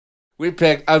We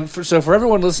picked. So for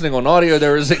everyone listening on audio,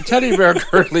 there is a teddy bear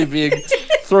currently being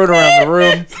thrown around the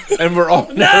room, and we're all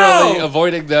narrowly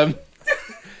avoiding them.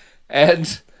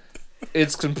 And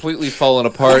it's completely fallen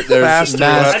apart. There's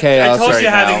mass chaos. I told you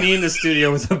now. having me in the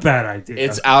studio was a bad idea.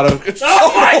 It's out of control.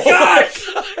 Oh my gosh!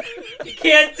 You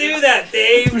can't do that,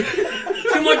 Dave.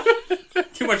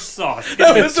 Too much sauce.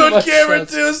 This on camera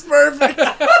too is perfect.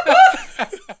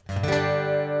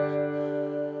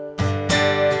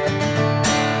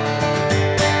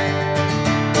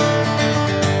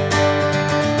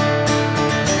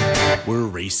 We're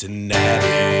racing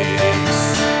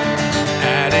addicts.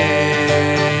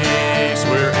 Addicts.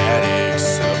 We're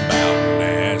addicts about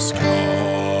NASCAR.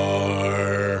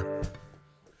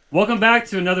 Welcome back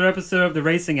to another episode of the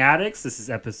Racing Addicts. This is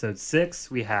episode 6.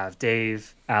 We have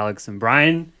Dave, Alex, and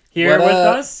Brian here with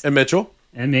us. And Mitchell.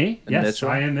 And me. And yes, Mitchell.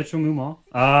 I am Mitchell Mumal.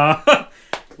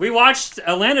 We watched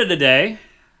Atlanta today.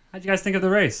 How'd you guys think of the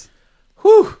race?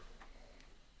 Whew.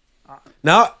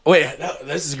 Now, wait. No,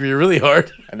 this is going to be really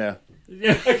hard. I know.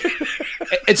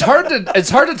 It's hard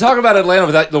to talk about Atlanta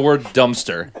without the word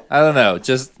dumpster. I don't know.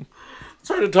 Just It's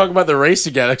hard to talk about the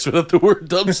Racing Addicts without the word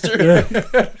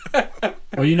dumpster.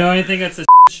 Well, you know, anything that's a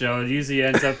show, it usually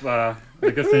ends up a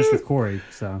good finish with Corey.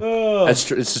 So that's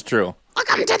true. This is true.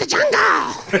 Welcome to the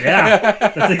jungle.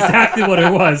 yeah, that's exactly what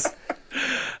it was.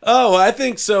 Oh, I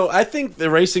think so. I think the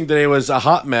racing today was a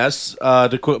hot mess,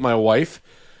 to quote my wife.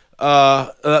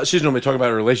 She's normally talking about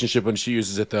her relationship when she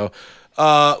uses it, though.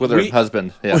 With her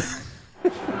husband, yeah.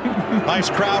 Nice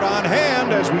crowd on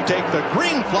hand as we take the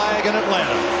green flag in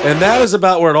Atlanta. And that is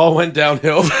about where it all went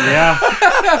downhill. Yeah,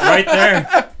 right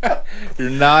there. You're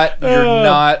not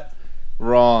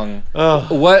wrong.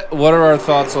 What are our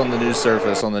thoughts on the new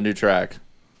surface, on the new track?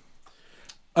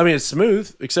 I mean, it's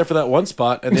smooth, except for that one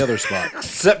spot and the other spot.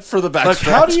 Except for the back Like,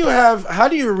 stretch. how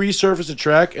do you resurface a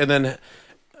track and then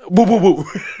woo, woo, woo.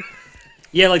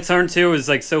 Yeah, like turn 2 was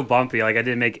like so bumpy. Like, it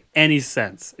didn't make any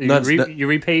sense. You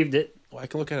repaved it. Well, I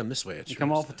can look at him this way. You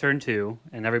come off of turn 2,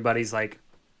 and everybody's like,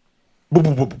 Boom,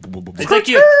 boom, boom, boom, boom, boom.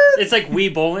 it's like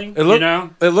Wii bowling, you know?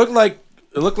 It looked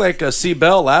like C.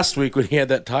 Bell last week when he had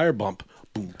that tire bump.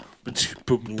 Boom,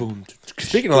 boom, boom.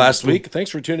 Speaking of last week,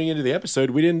 thanks for tuning into the episode.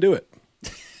 We didn't do it.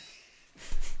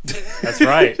 That's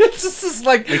right. This is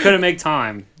like We couldn't make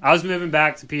time. I was moving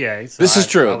back to PA. So this is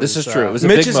true. I This was, is true. It was a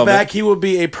Mitch big is moment. back. He will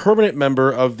be a permanent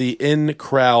member of the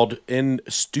in-crowd,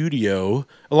 in-studio,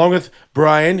 along with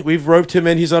Brian. We've roped him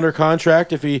in. He's under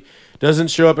contract. If he doesn't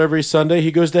show up every Sunday,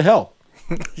 he goes to hell.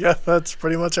 Yeah, that's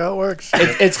pretty much how it works.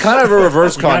 It's kind of a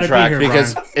reverse gotta be contract here,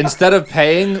 because Brian. instead of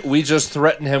paying, we just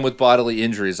threaten him with bodily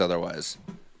injuries otherwise.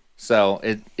 So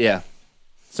yeah.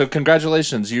 So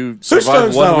congratulations, you survived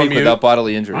phone's not 1 on week mute? without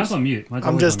bodily Mine's injuries. on mute.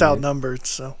 I'm just outnumbered,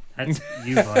 so. That's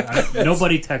you, bud.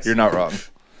 Nobody texted. You're not wrong.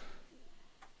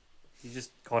 You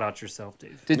just called out yourself,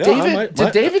 Dave. Did No, I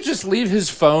might- David just leave his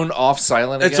phone off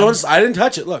silent It's again? on. I didn't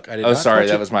touch it. Look, I did. Oh, not sorry, touch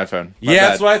that it. was my phone. My Yeah, bad.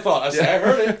 that's what I thought. I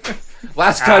heard it.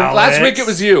 Last Alex. week it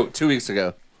was you. 2 weeks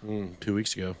ago. 2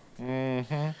 weeks ago.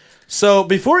 Mm-hmm. So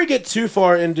before we get too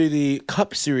far into the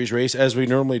Cup Series race, as we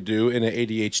normally do in an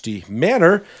ADHD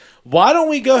manner, why don't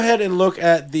we go ahead and look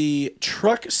at the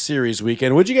Truck Series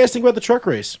weekend? What did you guys think about the truck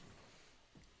race?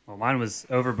 Well, mine was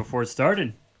over before it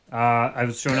started. I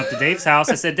was showing up to Dave's house.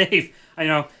 I said, Dave,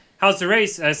 how's the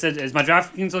race? I said, is my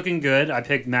DraftKings looking good? I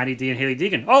picked Matty D and Haley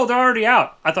Deegan. Oh, they're already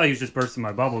out. I thought he was just bursting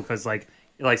my bubble because,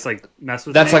 he likes to mess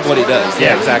with That's me. like what he does.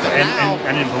 Yeah, exactly. And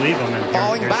I didn't believe him. And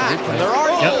Falling here's the back. replay. They're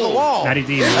already Yep. over the wall. Matty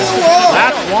D.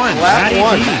 Lap one. Lap Matty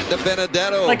one. D. To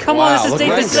Benedetto. Like, come on, this is look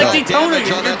Dave. at This is like that. Daytona.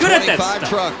 Damage on You're that good at that 25 stuff.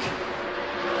 truck.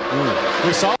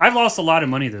 We saw I've lost a lot of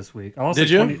money this week. I lost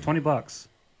Did like you? $20.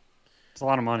 It's a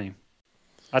lot of money.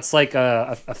 That's like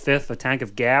a fifth a tank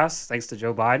of gas, thanks to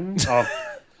Joe Biden. Oh,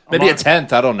 Maybe a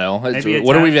tenth. I don't know. Maybe a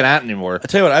What are we tenth. even at anymore? I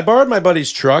tell you what, I borrowed my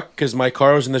buddy's truck because my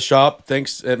car was in the shop.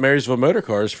 Thanks at Marysville Motor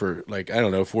Cars for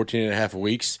 14 and a half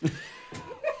weeks.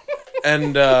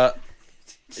 And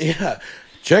yeah,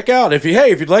 check out if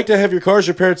you'd like to have your cars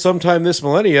repaired sometime this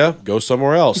millennia, go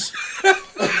somewhere else.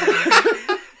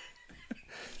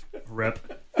 rip.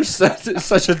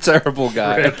 Such a terrible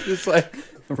guy. Rip. It's like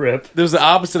Rip. There was the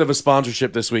opposite of a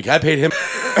sponsorship this week. I paid him.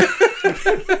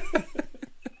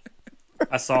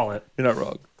 I saw it. you're not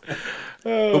wrong.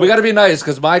 But we got to be nice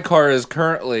because my car is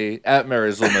currently at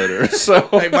Marysville Motors. So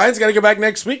Hey, mine's got to go back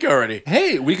next week already.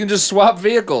 hey, we can just swap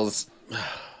vehicles.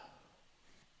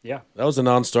 Yeah. That was a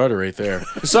non-starter right there.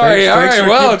 Sorry. All Thanks right. for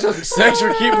Well, Thanks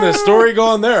for keeping the story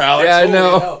going there, Alex. yeah, I Holy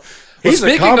know. hell. Well, He's a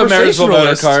speaking of Marysville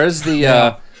Motor conversationalist. Cars,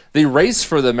 the race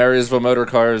for the Marysville Motor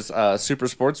Cars Super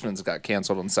Sportsman's got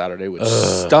canceled on Saturday, which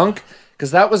stunk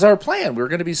because that was our plan. We were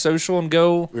going to be social and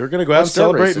go. We were going to go out and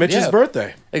celebrate Mitch's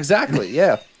birthday. Exactly.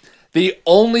 Yeah, the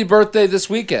only birthday this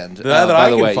weekend. That by I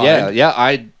the can way, find.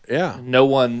 yeah. No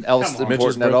one else Come on. Mitch's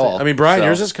important at birthday. all. I mean, Brian, So-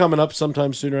 yours is coming up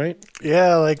sometime soon, right?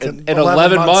 Yeah, like in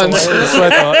 11 months. away. That's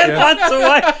what I thought. Yeah. Months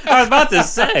away. I was about to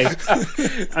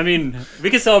say. I mean, we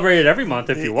can celebrate it every month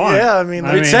if you want. Yeah, I mean,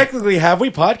 Technically, have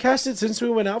we podcasted since we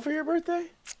went out for your birthday?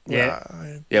 Yeah.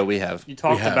 Yeah, we have. You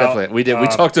talked have. about Definitely. We did. We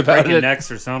talked about breaking it.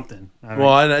 necks or something. I mean,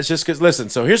 Well, and that's just because. Listen,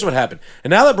 so here's what happened.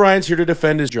 And now that Brian's here to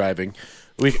defend his driving,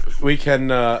 we can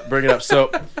bring it up. So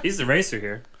he's the racer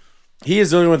here. he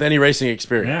is the only one with any racing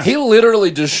experience. Yeah. He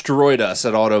literally destroyed us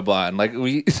at Autobahn. Like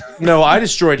we. No, I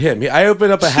destroyed him. I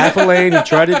opened up a half a lane. He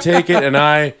tried to take it, and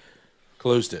I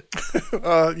closed it.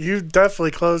 you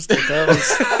definitely closed it. That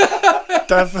was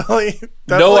definitely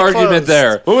No argument closed.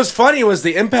 there. What was funny was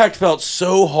the impact felt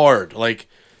so hard. Like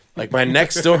my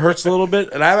neck still hurts a little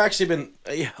bit, and I've actually been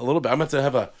a little bit. I'm going to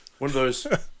have one of those.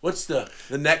 What's the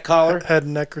neck collar? Head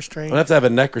and neck restraint. I have to have a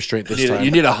neck restraint this time. You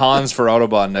need a Hans for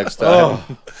Autobahn next time.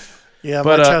 Oh, Yeah,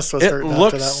 but my chest was it hurting.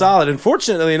 looked after that solid. And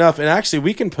fortunately enough, and actually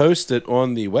we can post it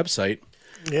on the website.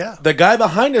 One. Yeah. The guy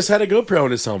behind us had a GoPro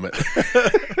in his helmet.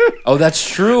 Oh, that's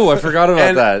true. I forgot about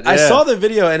And that. I Yeah. saw the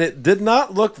video, and it did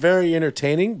not look very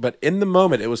entertaining, but in the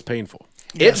moment, it was painful.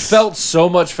 It felt so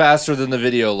much faster than the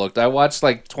video looked. I watched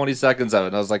like 20 seconds of it,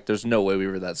 and I was like, "There's no way we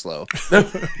were that slow."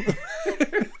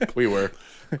 We were.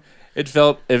 It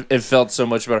felt so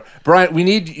much better. Brian, we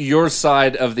need your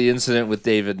side of the incident with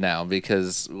David now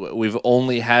because we've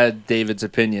only had David's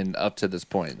opinion up to this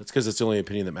point. That's because it's the only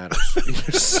opinion that matters.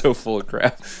 You're so full of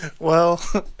crap. Well,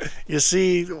 you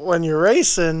see, when you're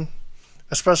racing,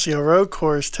 especially a road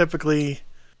course, typically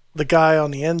the guy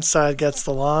on the inside gets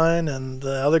the line and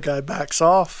the other guy backs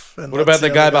off. And What about the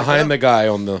guy behind the guy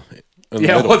on the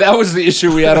Yeah, middle? well, that was the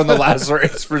issue we had on the last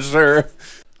race for sure.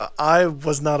 I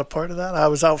was not a part of that. I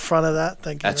was out front of that.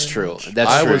 Thank you. That's very true. much. That's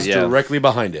I true. was Yeah. directly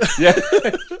behind it. Yeah.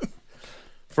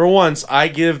 For once, I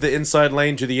give the inside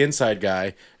lane to the inside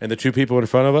guy, and the two people in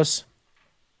front of us,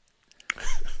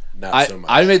 not so much.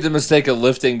 I made the mistake of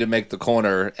lifting to make the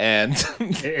corner, and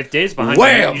If Dave's behind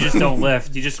Wham! you just don't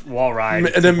lift. You just wall ride.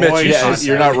 And then Mitch, Boy, yeah,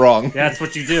 you're not wrong. That's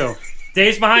what you do.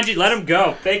 Dave's behind you. Let him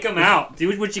go. Fake him out.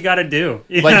 Do what you got to do.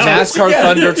 You Like know? NASCAR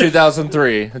Thunder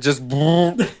 2003. Just We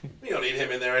don't need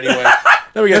him in there anyway.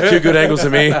 Then we got two good angles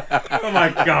of me. Oh my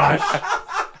gosh.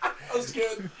 That was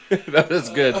good. that is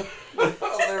good.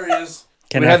 Oh, there he is.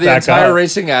 Can We I have the back entire up?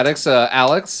 Racing Addicts,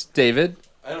 Alex, David,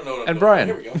 I don't know what I'm and doing. Brian.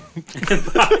 Here we go.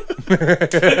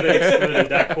 They exploded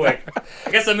that quick.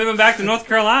 I guess I'm moving back to North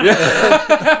Carolina.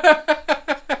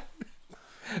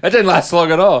 That didn't last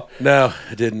long at all. No,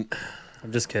 I didn't.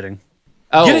 I'm just kidding.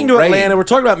 Oh, Getting to rain. Atlanta, we're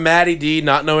talking about Matty D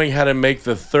not knowing how to make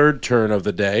the third turn of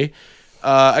the day.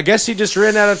 I guess he just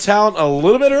ran out of talent a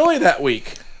little bit early that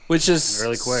week. Which is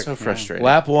Really quick, so yeah. frustrating.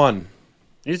 Lap 1.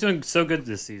 He's doing so good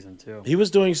this season, too. He was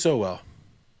doing so well.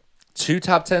 2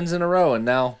 top 10s in a row, and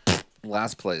now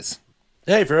last place.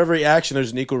 Hey, for every action,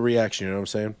 there's an equal reaction. You know what I'm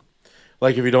saying?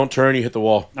 Like if you don't turn, you hit the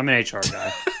wall. I'm an HR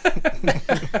guy.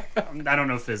 I don't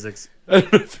know physics.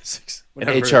 Physics. And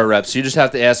Whatever. HR reps, you just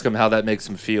have to ask him how that makes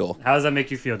him feel. How does that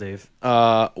make you feel, Dave?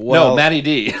 Well, No, Matty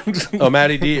D.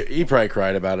 Matty D, he probably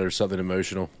cried about it or something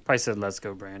emotional. Probably said, "Let's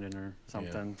go, Brandon," or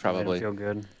something. probably. Made him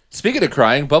feel good. Speaking of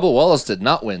crying, Bubba Wallace did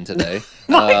not win today.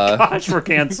 Gosh, we're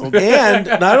canceled. And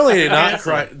not only did he not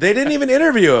cry, they didn't even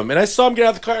interview him. And I saw him get out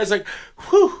of the car. I was like,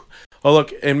 whew. Oh,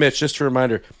 look, and Mitch, just a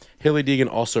reminder, Haley Deegan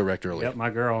also wrecked early. Yep, my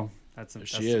girl. That's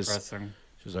she is. depressing.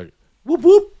 She was like, whoop,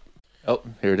 whoop. Oh,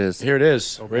 here it is. Here it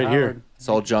is, right here. Howard. It's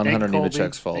all John Thank Hunter you, Colby.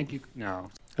 Nemechek's fault. Thank you. No.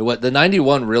 What the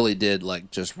 91 really did, like,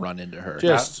 just run into her.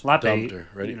 Just Lap dumped 8, her.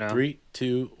 Ready? you know. 3,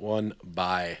 2, 1,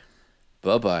 bye.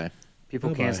 Bye-bye. People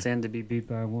Bye-bye. can't stand to be beat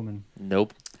by a woman.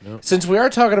 Nope. Since we are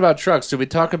talking about trucks, do we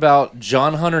talk about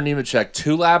John Hunter Nemechek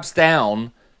 2 laps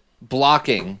down,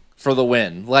 blocking for the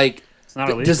win? Like, It's not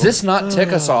illegal. does this not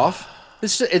tick us off?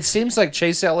 It seems like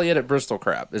Chase Elliott at Bristol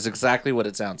crap is exactly what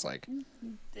it sounds like.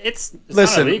 It's not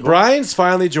Listen, illegal. Brian's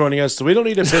finally joining us, so we don't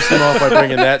need to piss him off by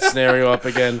bringing that scenario up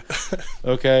again.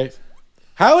 Okay.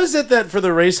 How is it that for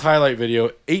the race highlight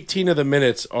video, 18 of the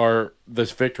minutes are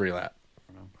this victory lap?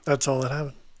 That's all that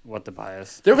happened. What the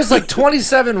bias? There was like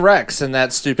 27 wrecks in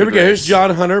that stupid Here we go. Here's race.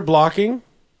 John Hunter blocking.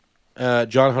 Yeah,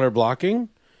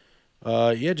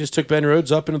 just took Ben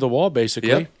Rhodes up into the wall, basically.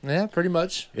 Yep. Yeah, pretty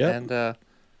much. Yep. And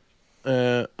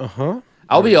Uh-huh.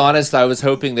 I'll be honest, I was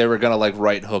hoping they were going to like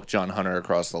right hook John Hunter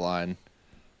across the line.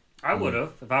 I would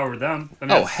have if I were them. I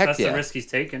mean, Oh, that's, heck that's yeah. the risk he's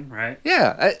taking, right?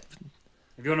 Yeah.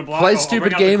 If you want to block, Play I'll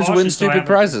stupid bring out the games, caution win so I stupid have a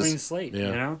prizes. Clean slate, Yeah.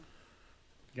 you know?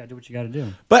 You got to do what you got to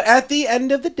do. But at the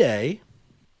end of the day,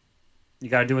 You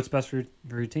got to do what's best for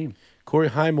your team. Corey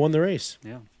Haim won the race.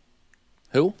 Yeah.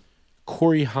 Who?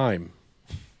 Corey Haim.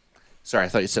 Sorry, I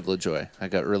thought you said LaJoy. I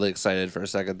got really excited for a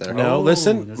second there. No, Oh,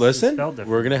 listen. this is spelled different.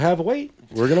 We're going to have a wait.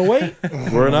 We're going to wait.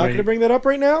 We're not going to bring that up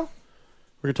right now.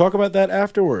 We're going to talk about that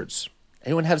afterwards.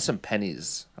 Anyone have some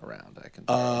pennies around? I can.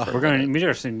 We're going to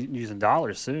be using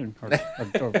dollars soon. Or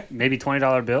maybe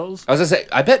 $20 bills. I was going to say,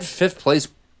 I bet fifth place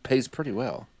pays pretty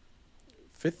well.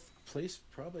 Fifth place,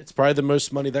 probably. It's probably the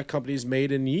most money that company's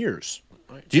made in years.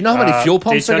 Do you know how many fuel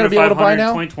pumps they're going to be able to buy now?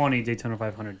 2020, Daytona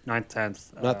 500, 9th,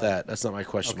 10th. Not that. That's not my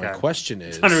question. okay. My question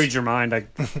is... Trying to read your mind.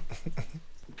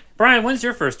 Brian, when's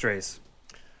your first race?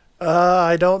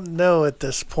 I don't know at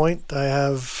this point. I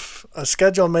have a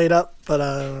schedule made up, but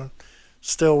I'm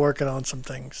still working on some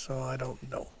things, so I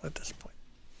don't know at this point.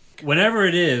 Whenever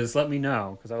it is, let me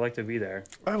know, because I'd like to be there.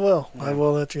 I will. Yeah. I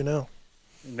will let you know.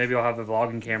 Maybe I'll have a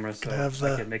vlogging camera so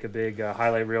I can make a big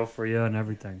highlight reel for you and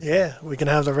everything. Yeah, we can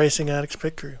have the Racing Addicts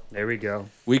pit crew. There we go.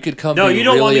 We could come. No, you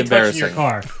don't really want me touching your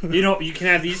car. You can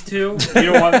have these two. You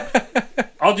don't want.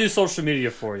 I'll do social media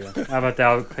for you. How about that?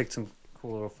 I'll take some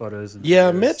cool little photos. And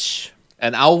Yeah, videos. Mitch.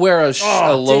 And I'll wear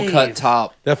a low-cut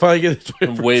top That finally gets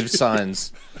and wave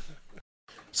signs.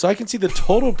 So I can see the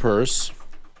total purse.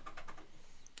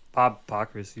 Bob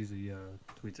Pockris usually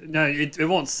tweets it. No, it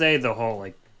won't say the whole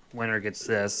like winner gets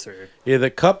this or. Yeah, the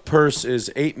cup purse is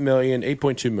 $8.2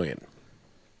 million.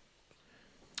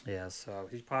 Yeah, so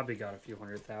he's probably got a few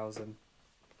 100,000.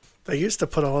 They used to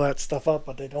put all that stuff up,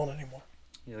 but they don't anymore.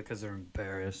 Yeah, because they're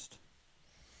embarrassed.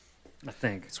 I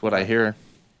think. That's what I hear.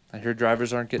 I hear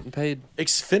drivers aren't getting paid.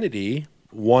 Xfinity,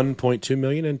 $1.2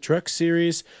 million, and Truck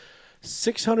Series,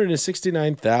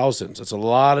 $669,000. That's a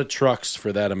lot of trucks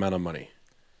for that amount of money.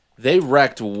 They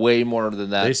wrecked way more than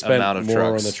that They spent amount of more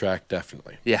trucks. on the track,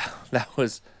 definitely. Yeah,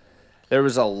 there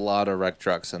was a lot of wrecked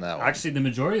trucks in that one. Actually, the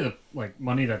majority of the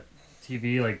money that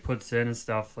TV puts in and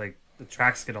stuff, the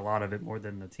tracks get a lot of it more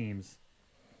than the teams,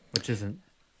 which isn't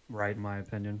right in my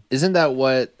opinion. Isn't that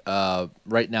what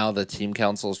right now the team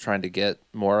council is trying to get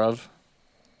more of?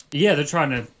 Yeah, they're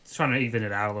trying to even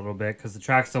it out a little bit because the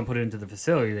tracks don't put it into the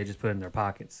facility; they just put it in their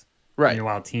pockets. Right.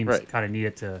 While teams kind of need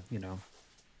it to,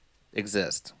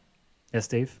 exist. Yes,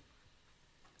 Dave.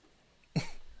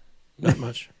 Not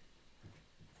much.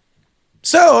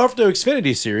 So, after the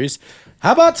Xfinity Series,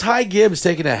 how about Ty Gibbs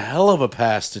taking a hell of a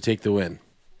pass to take the win?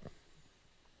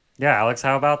 Yeah, Alex,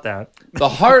 how about that? The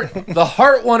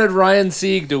heart wanted Ryan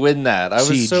Sieg to win that. I was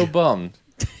Siege. so bummed.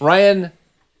 Ryan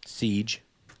Siege.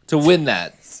 to win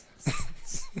that.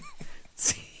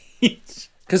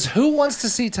 Because who wants to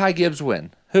see Ty Gibbs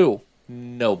win? Who?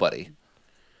 Nobody.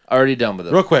 Already done with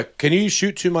it. Real quick, can you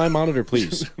shoot to my monitor,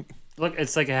 please? Look,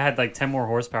 it's like it had 10 more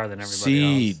horsepower than everybody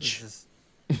Siege. else.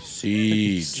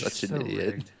 Siege. Such an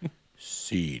idiot. Rigged.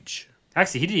 Siege.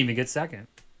 Actually, he didn't even get second.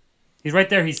 He's right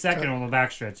there. He's second on the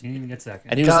backstretch. He didn't even get second.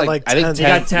 And he was Got like, like I think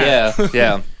 10. 10. He got 10.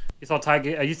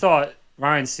 Yeah. You thought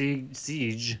Ryan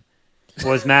Siege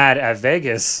was mad at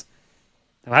Vegas.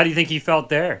 How do you think he felt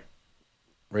there?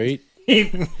 Right Right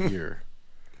here.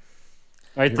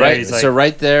 there. Right. He's like, So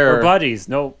right there. we're buddies.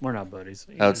 No, we're not buddies.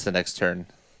 Oh, it's the next turn.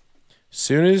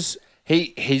 Soon as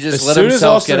He just as let soon as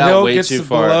himself Austin get out Hill way gets too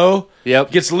far. below,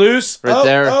 Yep. gets loose. Right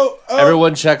there. Oh.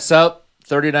 Everyone checks up.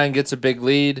 39 gets a big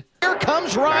lead. Here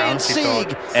comes Ryan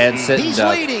Sieg. And sitting He's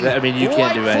duck. leading. I mean, you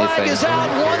can't do White flag anything. is out.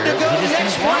 One to go.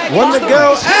 Next flag One is to the go.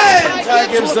 race. And Ty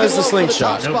Gibbs does the looking for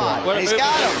slingshot. top spot. What a He's move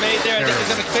got was him. made there. I think he's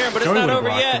going to clear him, but it's not over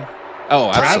yet.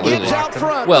 Oh, Ty absolutely. Gibbs out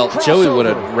front. Well, Joey Crossover. would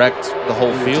have wrecked the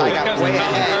whole field. Ty got way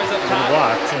ahead. Cars up top.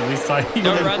 Blocked. At least No run,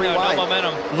 Three though, no wide.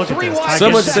 momentum. Look at Three this. wide.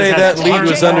 Some would Gibbs say has that lead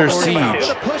was 100 under horsepower. siege.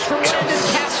 With a push from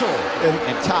Landon Castle.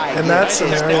 And Ty In Gibbs that is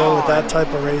scenario, with gone. that type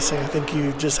of racing, I think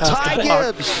you just have Ty to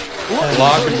block. Gibbs Block looking and for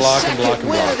block his and block second and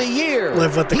win block. of the year.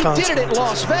 Live with the He did it at consequences.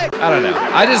 Las Vegas. I don't know.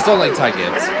 I just don't like Ty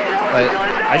Gibbs. Like,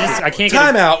 I can't get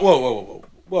Time out. Whoa.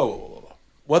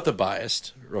 What the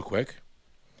biased, real quick.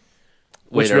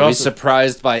 wait, Which are we we also-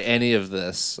 surprised by any of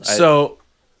this? So,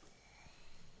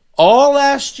 all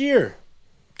last year,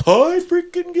 Ty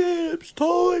freaking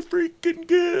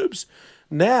Gibbs.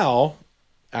 Now,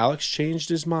 Alex changed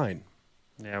his mind.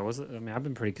 Yeah, I've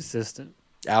been pretty consistent.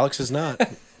 Alex is not.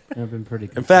 I've been pretty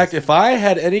consistent. In fact, if I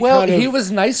had any well, kind of... he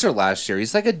was nicer last year.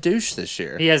 He's like a douche this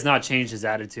year. He has not changed his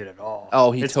attitude at all.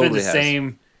 Oh, he it's totally been the has.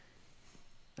 same.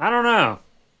 I don't know.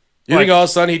 You think all of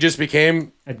a sudden he just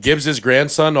became Gibbs'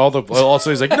 grandson? Also,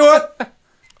 he's like, you know what?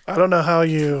 I don't know how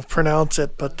you pronounce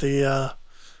it, but the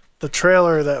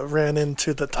trailer that ran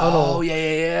into the tunnel Oh,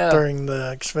 yeah. during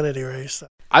the Xfinity race.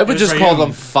 I would It was just right call young.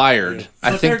 them fired.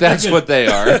 I Look, think they're that's good. what they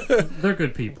are. They're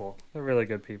good people. They're really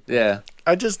good people. Yeah.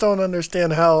 I just don't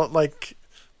understand how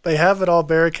They have it all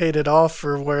barricaded off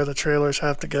for where the trailers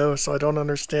have to go, so I don't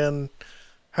understand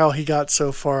how he got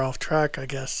so far off track, I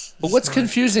guess. But what's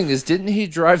confusing is, didn't he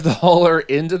drive the hauler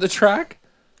into the track?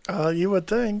 You would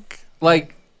think.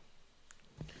 Like,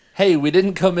 hey, we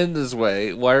didn't come in this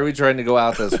way. Why are we trying to go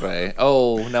out this way?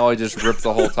 Oh, now I just ripped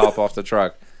the whole top off the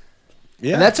truck.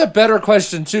 Yeah. And that's a better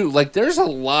question, too. Like, there's a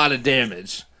lot of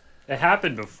damage. It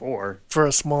happened before. For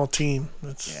a small team.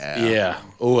 Yeah.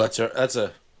 Oh, that's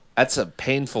a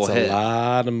painful hit. hit. A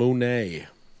lot of money.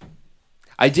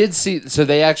 I did see. So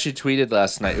they actually tweeted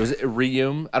last night. It was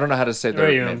Reum. I don't know how to say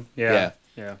their name. Yeah.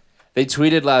 They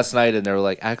tweeted last night and they were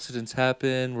like, "Accidents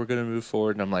happen. We're gonna move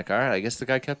forward." And I'm like, "All right, I guess the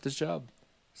guy kept his job."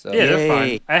 So yeah, they're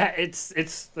fine.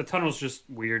 It's the tunnel's just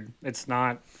weird. It's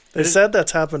not. They said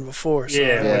that's happened before.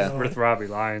 So with Robbie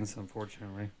Lyons,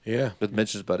 unfortunately. Yeah, with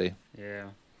Mitch's buddy. Yeah,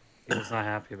 he was not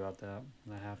happy about that.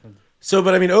 That happened. So,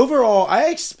 but I mean, overall, I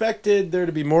expected there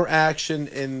to be more action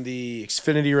in the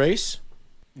Xfinity race.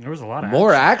 There was a lot of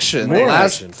more action. The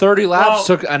last 30 laps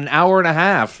took an hour and a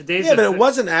half. Yeah, but it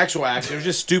wasn't actual action. It was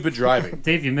just stupid driving.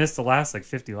 Dave, you missed the last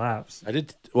 50 laps. I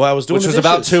did. Well, I was doing which was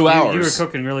about 2 hours. You were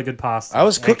cooking really good pasta. I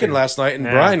was cooking last night, and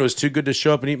Brian was too good to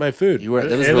show up and eat my food. It was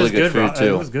really good food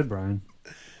too. It was good, Brian.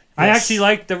 I actually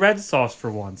liked the red sauce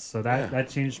for once, so that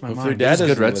changed my mind. Dad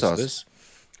good red sauce.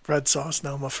 Red sauce.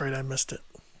 No, I'm afraid I missed it.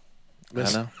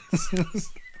 I know.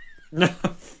 No.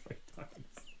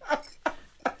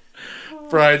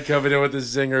 Brian coming in with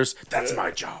his zingers. That's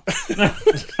my job.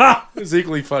 It was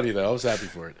equally funny, though. I was happy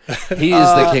for it. He is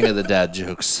the king of the dad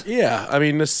jokes. Yeah, I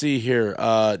mean, let's see here.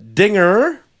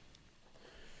 Dinger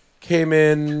came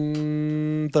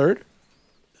in third.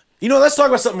 You know, let's talk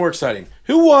about something more exciting.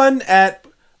 Who won at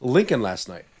Lincoln last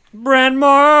night? Brent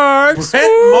Marks.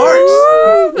 Brent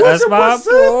Marks. That's my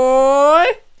boy.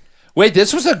 Wait,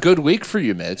 this was a good week for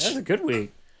you, Mitch. That's a good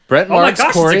week. Brent Marks, oh my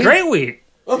gosh, Corey. it's a great week.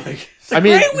 Oh my God. It's a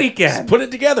great weekend. Put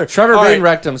it together. Trevor Bean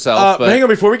wrecked himself. But hang on,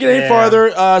 before we get any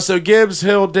farther. So Gibbs,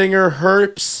 Hill, Dinger,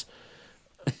 Herps.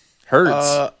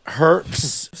 Hurts.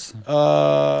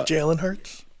 Jalen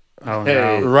Hurts. Oh, hey,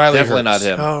 no. Riley definitely Hurts.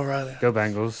 not him. Oh, Riley. Go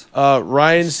Bengals.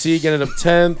 Ryan Sieg ended up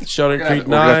 10th. Sheldon Creed 9th.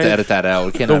 We're going to have to edit that out.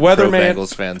 We can't The have pro weatherman-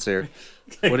 Bengals fans here.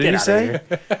 What did you say?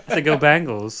 I said go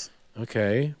Bengals.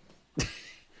 Okay.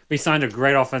 We signed a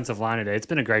great offensive line today. It's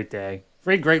been a great day.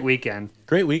 Great weekend.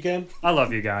 Great weekend. I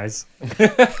love you guys.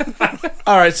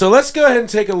 All right, so let's go ahead and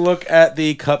take a look at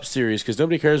the Cup Series because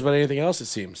nobody cares about anything else, it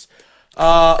seems.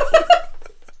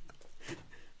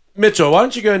 Mitchell, why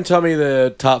don't you go ahead and tell me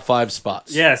the top 5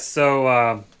 spots? Yes, so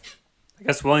I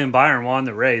guess William Byron won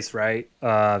the race, right?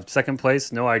 Second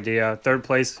place, no idea. Third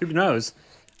place, who knows?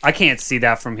 I can't see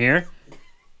that from here.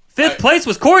 Fifth place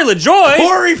was Corey LaJoy.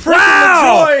 Corey freaking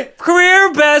LaJoy!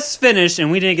 Career best finish, and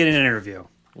we didn't get an interview.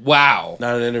 Wow.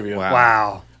 Not an interview.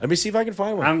 Wow. Let me see if I can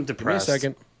find one. I'm depressed. Give me a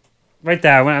second. Right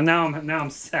there. Now I'm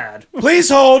sad. Please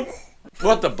hold.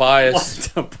 What the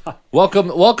bias. Welcome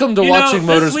to watching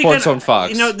Motorsports weekend, on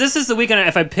Fox. You know, this is the weekend.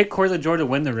 If I picked Corey LaJoy to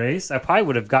win the race, I probably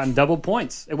would have gotten double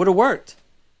points. It would have worked.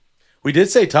 We did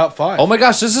say top 5. Oh my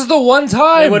gosh, this is the one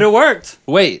time. It would have worked.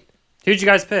 Wait. Who'd you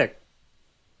guys pick?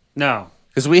 No.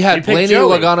 Because we had Blaney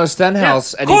Logano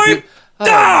Stenhouse. Yeah. And Corey!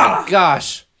 oh my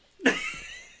gosh.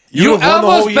 You would have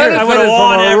won the whole year. I would have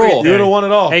won everything. You would have won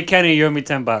it all. Hey, Kenny, you owe me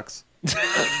 $10. It's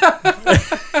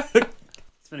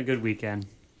been a good weekend.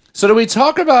 So do we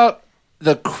talk about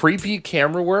the creepy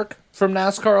camera work from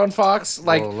NASCAR on Fox?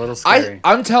 Like, a little scary.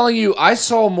 I'm telling you, I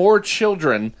saw more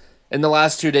children in the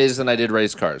last 2 days than I did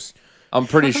race cars. I'm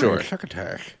pretty sure. Shark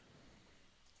attack.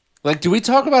 Like, do we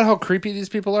talk about how creepy these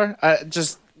people are? I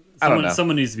don't know.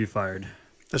 Someone needs to be fired.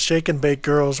 The Shake and Bake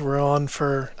girls were on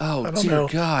for,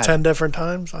 God. 10 different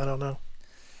times. I don't know.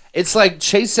 It's like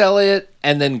Chase Elliott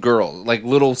and then girls, like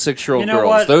little 6-year-old girls.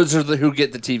 What? Those are who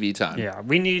get the TV time. Yeah,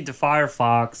 we need to fire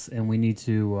Fox, and we need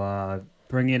to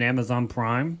bring in Amazon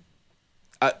Prime.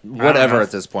 Whatever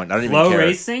at this point. I don't Flow even care.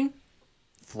 Racing?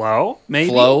 Flow? Maybe?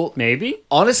 Flow? Maybe?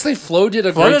 Honestly, Flow did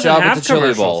a Flow great job at the Chili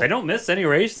commercials. Bowl. They don't miss any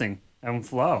racing on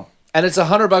Flow. And it's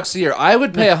 $100 a year. I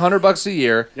would pay $100 a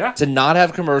year Yeah. to not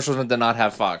have commercials and to not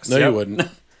have Fox. No, you wouldn't.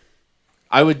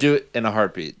 I would do it in a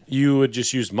heartbeat. You would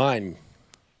just use mine.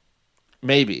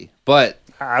 Maybe. But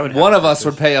I would. one of us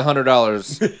would pay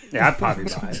 $100. Yeah, I'd probably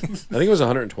buy it. I think it was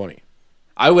 120.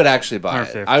 I would actually buy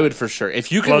it. 150. I would for sure.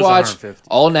 If you could Flow's watch 150.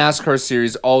 all NASCAR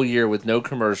series all year with no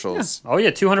commercials Oh, yeah,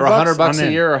 $200. for $100 I'm a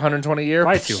in. year or $120 a year,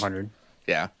 Probably $200.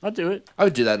 yeah, I'll do it. I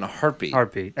would do that in a heartbeat.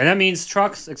 Heartbeat. And that means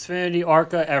trucks, Xfinity,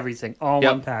 ARCA, everything. All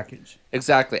Yep. one package.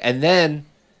 Exactly. And then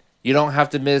you don't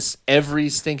have to miss every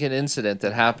stinking incident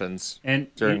that happens. And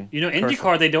During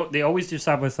IndyCar, they always do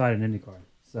side by side in IndyCar.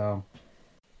 So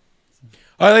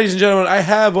All right, ladies and gentlemen, I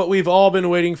have what we've all been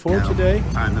waiting for today.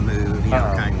 On the move,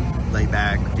 kind of lay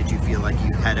back. Did you feel like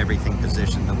you had everything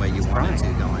positioned the way you wanted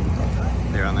to going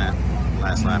there on that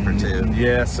last lap or two?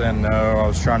 Yes and no. I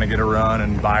was trying to get a run,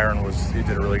 and Byron he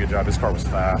did a really good job. His car was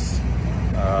fast.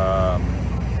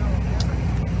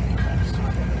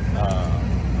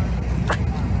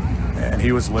 And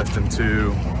he was lifting too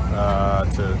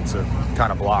to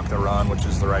kind of block the run, which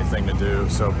is the right thing to do.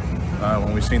 So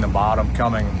when we seen the bottom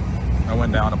coming, I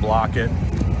went down to block it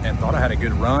and thought I had a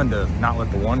good run to not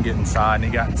let the one get inside, and he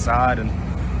got inside. And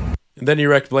then you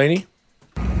wrecked Blaney?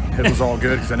 It was all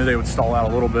good because I knew they would stall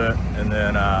out a little bit. And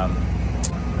then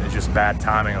it was just bad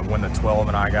timing of when the 12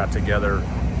 and I got together.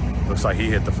 Looks like he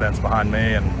hit the fence behind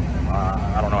me, and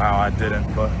I don't know how I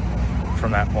didn't, but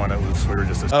from that point, we were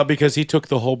just... because he took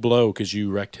the whole blow because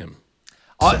you wrecked him.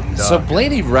 So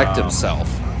Blaney wrecked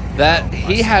himself. That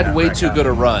he had way too good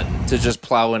a run to just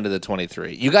plow into the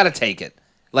 23. You got to take it.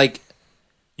 Like,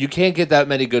 you can't get that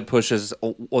many good pushes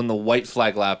on the white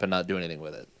flag lap and not do anything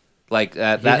with it. Like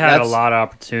that. He had a lot of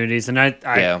opportunities, and I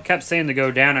kept saying to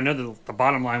go down. I know the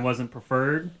bottom line wasn't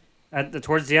preferred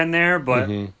towards the end there, but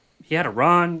he had a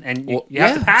run, and you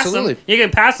have to pass him. You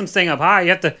can pass him staying up high. You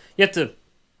have to,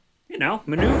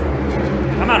 maneuver.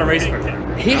 I'm not a race car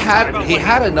guy. He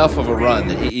had enough of a run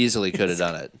that he easily could have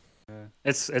done it.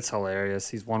 It's hilarious.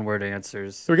 He's one-word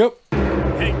answers. Here we go.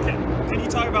 Hey, can you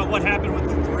talk about what happened with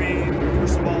the 3,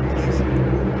 first of all, please? I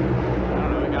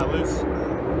don't know, it got loose.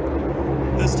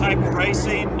 This type of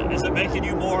racing, is it making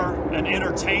you more an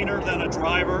entertainer than a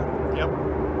driver? Yep.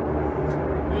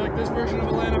 You like this version of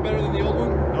Atlanta better than the old one?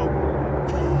 Nope.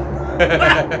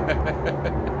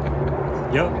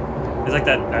 Yep. It's like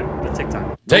the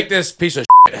TikTok. Take this piece of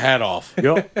shit hat off.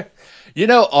 Yep.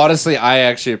 Honestly, I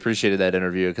actually appreciated that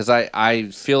interview because I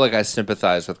feel like I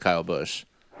sympathize with Kyle Busch.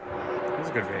 It was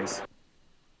a good race.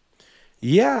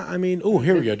 Yeah, I mean,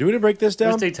 here we go. Do we want to break this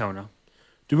down? It was Daytona.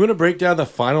 Do we want to break down the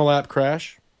final lap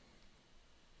crash?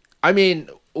 I mean,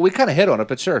 we kind of hit on it,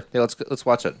 but sure. Yeah, let's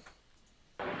watch it.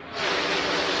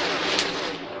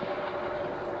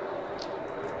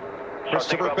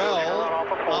 Christopher Bell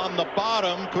on the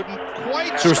bottom, couldn't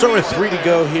quite. So we're starting with 3 to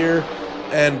go here,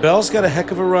 and Bell's got a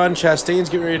heck of a run. Chastain's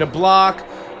getting ready to block.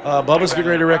 Bubba's getting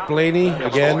ready to wreck Blaney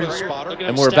again.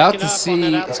 And we're about to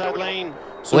see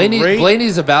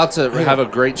Blaney's about to have a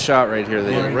great shot right here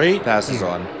that he passes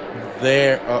on.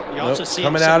 There,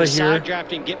 coming out of here.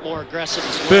 Get more aggressive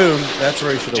as well. Boom, that's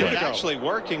where he should have went. Actually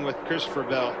working with Christopher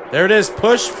Bell. There it is,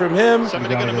 push from him.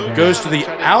 Goes to the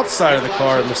outside of the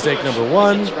car, mistake number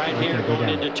 1.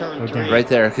 Right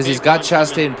there, because he's got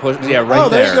Chastain pushed. Yeah, right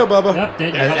there. There you go, Bubba.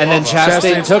 And then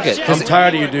Chastain took it. I'm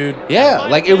tired of you, dude. Yeah,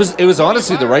 like it was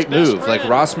honestly the right move. Like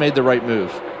Ross made the right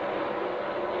move.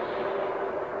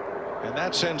 And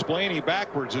that sends Blaney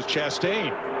backwards as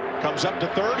Chastain comes up to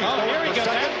 30. Oh, here we go.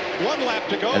 1 lap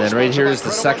to go. And then right here is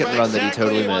the second run that he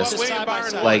totally missed.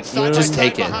 Like, just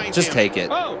take it. Just take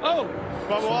it.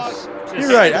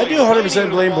 You're right. I do 100%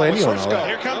 blame Blaney on all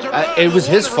that. It was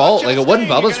his fault. Like, it wasn't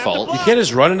Bubba's fault. You can't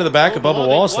just run into the back of Bubba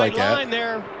Wallace like that.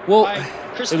 Well,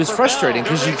 it was frustrating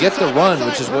because you get the run,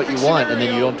 which is what you want, and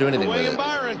then you don't do anything with it.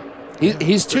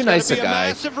 He's too nice a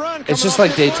guy. It's just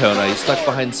like Daytona. He's stuck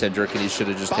behind Hendrick, and he should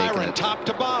have just taken it.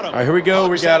 All right, here we go.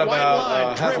 We got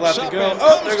about half a lap to go.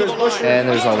 Oh, there goes Busch. And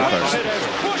there's all the cars.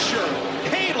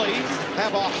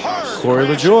 Corey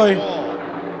LaJoy.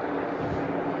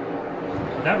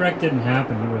 If that wreck didn't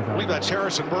happen, he would have. I believe that's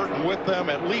Harrison Burton with them.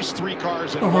 At least 3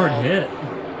 cars in a hard hit.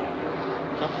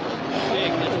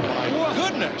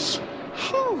 Goodness.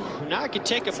 Now I can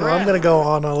take a breath. So I'm going to go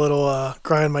on a little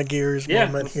grind my gears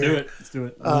moment here. Let's do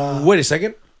it. Wait a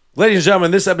second. Ladies and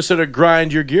gentlemen, this episode of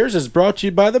Grind Your Gears is brought to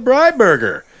you by the Bry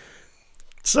Burger.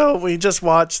 So we just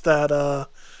watched that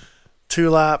 2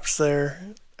 laps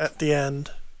there at the end,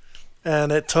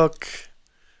 and it took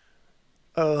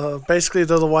basically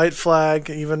to the white flag,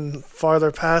 even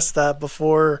farther past that,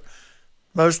 before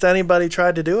most anybody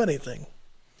tried to do anything.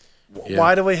 Yeah.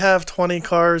 Why do we have 20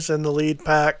 cars in the lead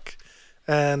pack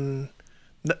and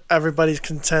everybody's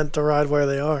content to ride where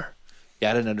they are? Yeah,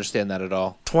 I didn't understand that at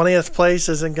all. 20th place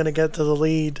isn't going to get to the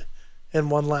lead in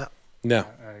 1 lap. No.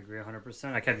 I agree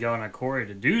 100%. I kept yelling at Corey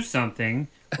to do something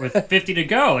with 50 to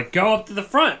go. Like, go up to the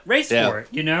front. Race for it.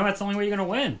 That's the only way you're going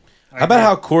to win. How about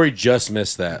how Corey just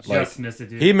missed that? Just missed it,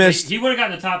 dude. He missed. He would have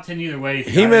gotten the top 10 either way.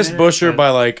 He missed Buescher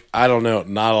by I don't know,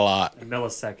 not a lot. A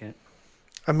millisecond.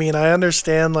 I mean, I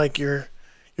understand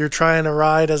you're trying to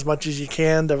ride as much as you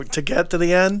can to get to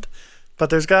the end, but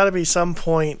there's got to be some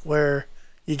point where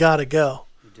you got to go.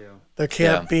 You do. There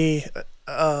can't be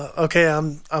okay,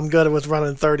 I'm good with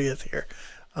running 30th here.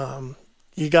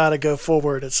 you got to go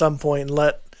forward at some point and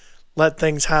let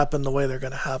things happen the way they're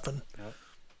going to happen.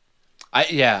 I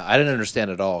didn't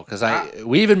understand at all because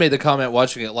we even made the comment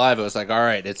watching it live. It was like, all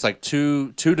right, it's like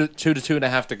two to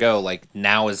 2.5 to go. Like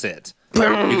now is it?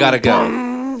 You got to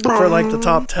go for like the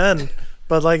top 10.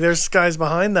 But like there's guys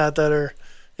behind that are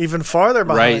even farther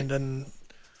behind, and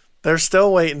they're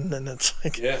still waiting. And it's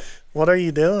like, what are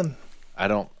you doing? I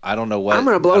don't know what. I'm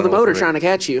gonna blow the motor trying to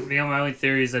catch you. My only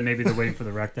theory is that maybe they're waiting for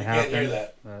the wreck to happen. hear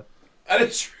that.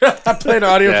 I played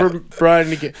audio for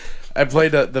Brian. I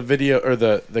played the video or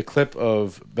the clip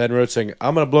of Ben Rhodes saying,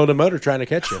 "I'm going to blow the motor trying to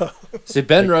catch you." See,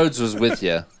 Ben Rhodes was with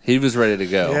you. He was ready to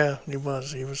go. Yeah, he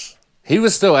was. He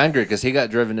was still angry because he got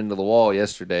driven into the wall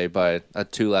yesterday by a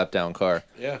 2-lap down car.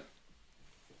 Yeah.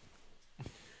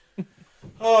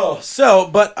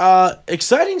 But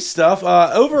exciting stuff.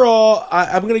 Overall,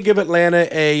 I'm going to give Atlanta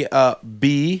a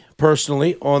B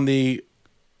personally on the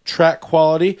track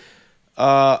quality.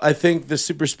 I think the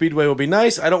super speedway will be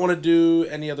nice. I don't want to do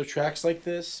any other tracks like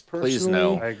this personally. Please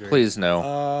no. I agree. Please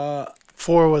no.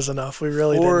 4 was enough. We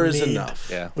really didn't need. Enough.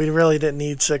 Yeah. We really didn't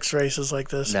need 6 races like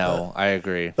this. No, I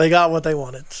agree. They got what they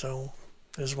wanted, so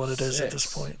is what it is at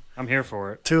this point. I'm here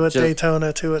for it. 2 at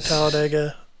Daytona, 2 at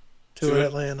Talladega, 2 at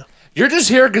Atlanta. You're just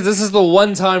here because this is the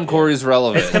one time Corey's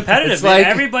relevant. It's competitive. It's like,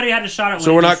 everybody had a shot at winning.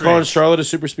 So we're not this calling race. Charlotte a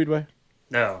super speedway?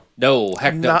 No. No,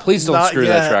 heck no. Not- Please don't not screw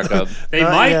yet. that track up. They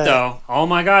Not might yet. though. Oh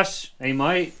my gosh, they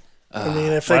might. I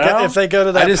mean, if well, they go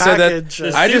to that I just said that- package,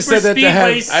 I just Super said that to Speedway have-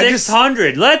 I just-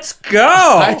 600. Let's go.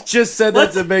 I just said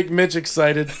that to make Mitch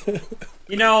excited.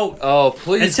 You know, Oh,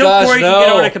 please, until gosh, Corey no. can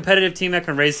get on a competitive team that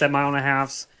can race that mile and a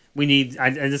half, we need.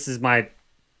 And this is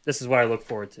what I look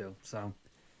forward to. So,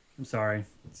 I'm sorry,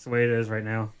 it's the way it is right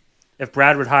now. If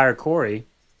Brad would hire Corey,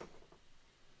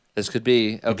 This could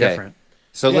be okay. different.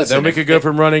 So listen, Then we could go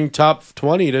from running top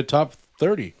 20 to top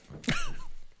 30.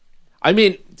 I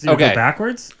mean, Does he go okay,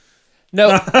 backwards?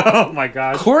 no. Oh my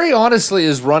gosh. Corey honestly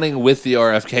is running with the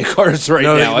RFK cars right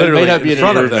now. It may literally not be in an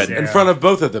front of improvement. them. In front of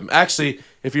both of them. Actually,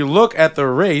 if you look at the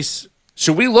race,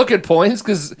 Should we look at points?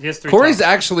 Because He has 3 Corey's top-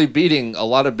 actually beating a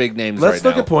lot of big names let's right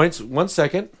look now. at points. 1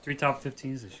 second. 3 top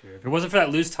 15s this year. If it wasn't for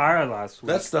that loose tire last week.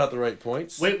 That's not the right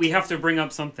points. Wait, we have to bring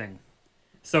up something.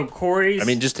 So Corey's. I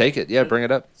mean, just take it. Yeah, bring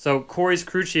it up. So Corey's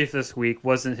crew chief this week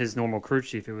wasn't his normal crew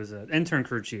chief. It was an intern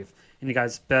crew chief, and he got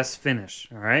his best finish.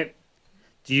 All right.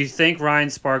 Do you think Ryan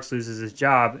Sparks loses his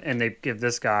job and they give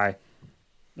this guy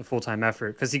a full-time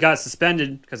effort because he got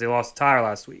suspended because they lost a tire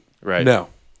last week? Right. No.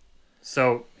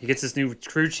 So he gets this new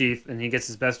crew chief and he gets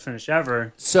his best finish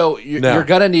ever. So you're, No. you're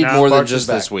gonna need No, more than Sparks is just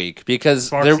this back. week because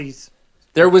Sparks,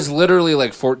 there was literally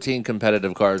like 14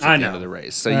 competitive cars I at the know. end of the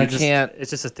race. So you can't. It's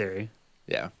just a theory.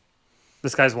 Yeah.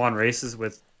 This guy's won races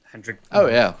with Hendrick. Oh,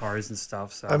 yeah. Cars and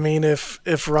stuff. So I mean, if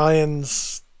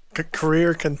Ryan's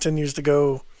career continues to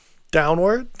go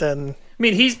downward, then I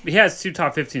mean, he has 2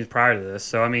 top 15s prior to this.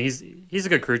 So I mean, he's a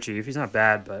good crew chief. He's not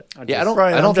bad, but I Right, don't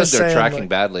I'm think just they're saying, tracking like-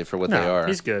 badly for what they are.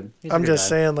 He's good. He's a I'm good just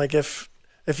guy. saying, like if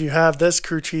you have this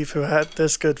crew chief who had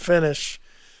this good finish,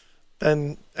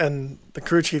 then and the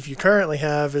crew chief you currently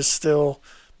have is still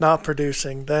not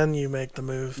producing, then you make the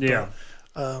move. Yeah.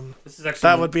 But, This is actually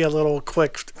that would be a little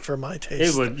quick for my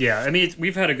taste. It would, yeah. I mean,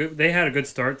 they had a good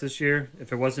start this year.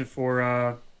 If it wasn't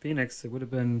for Phoenix, it would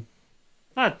have been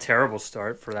not a terrible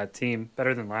start for that team.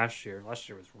 Better than last year. Last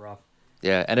year was rough.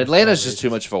 Yeah, and Atlanta's just too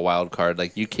much of a wild card.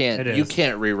 Like you can't It you is.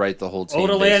 can't rewrite the whole team. Old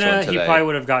based on Atlanta, he today. probably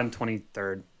would have gotten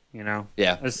 23rd. You know.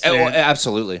 Yeah. Let's Oh, say-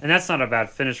 absolutely. And that's not a bad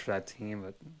finish for that team,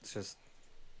 but it's just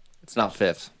It's not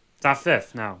fifth. it's not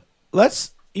fifth. No.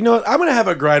 You know what? I'm going to have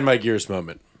a grind my gears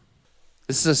moment.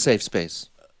 This is a safe space.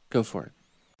 Go for it.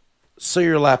 So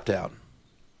you're lap down.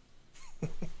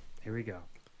 Here we go.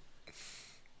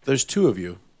 There's 2 of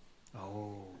you.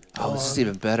 Oh, this is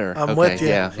even better. I'm okay, with you.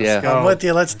 Yeah, yeah. go. I'm with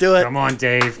you. Let's do it. Come on,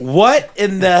 Dave. What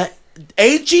in the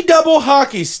HE double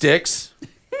hockey sticks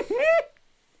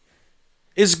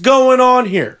is going on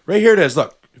here? Right here it is.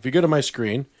 Look, if you go to my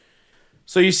screen.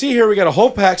 So you see here we got a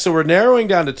whole pack. So we're narrowing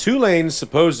down to 2 lanes,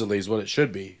 supposedly, is what it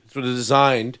should be. It's what it's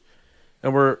designed.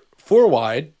 And we're 4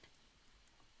 wide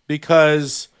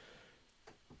because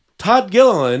Todd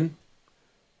Gilliland,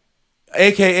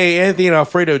 a.k.a. Anthony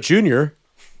Alfredo Jr.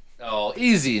 Oh,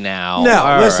 easy now. No,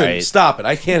 All listen, right. stop it.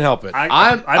 I can't help it.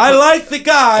 I like the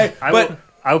guy, but...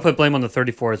 I would put blame on the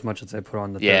 34 as much as I put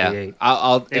on the 38. Yeah,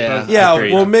 I'll yeah, Yeah,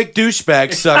 agreed. well, Mick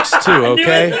Douchebag sucks too,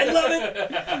 okay? I love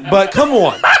it. But come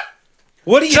on.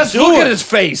 What are you Just doing? look at his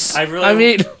face. I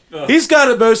mean, He's got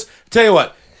it most... Tell you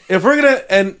what, if we're going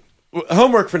to... And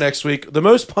homework for next week, the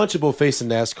most punchable face in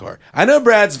NASCAR. I know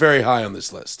Brad's very high on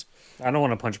this list, I don't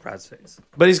want to punch Brad's face.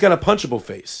 but he's got a punchable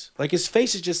face. Like, his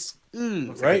face is just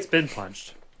Looks like right? it's been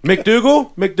punched.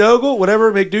 McDougal,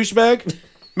 whatever, McDouchebag,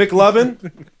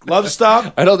 McLovin, Love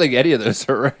Stop. I don't think any of those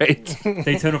are right.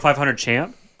 Daytona 500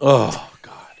 champ. Oh,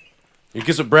 God.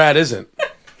 Guess what Brad isn't?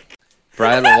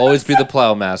 Brian will always be the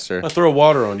plowmaster. I'll throw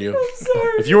water on you.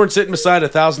 If you weren't sitting beside a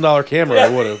 $1,000 camera, I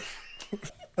would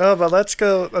have. Oh, but let's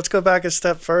go back a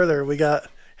step further. We got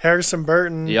Harrison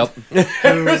Burton. Yep.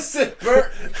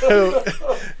 Who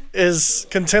is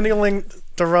continuing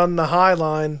to run the high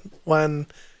line when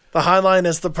the high line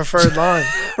is the preferred line.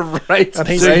 Right. And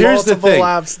he's So here's the multiple thing.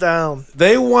 laps down.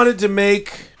 They wanted to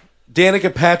make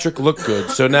Danica Patrick look good,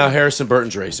 so now Harrison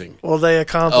Burton's racing. Well, they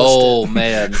accomplished Oh, it.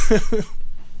 man.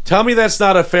 Tell me that's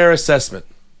not a fair assessment.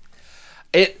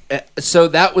 So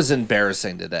that was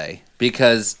embarrassing today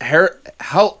because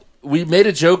we made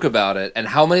a joke about it, and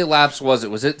how many laps was it?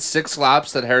 Was it 6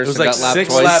 laps that It Harrison was like got lapped 6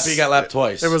 twice? laps, he got lapped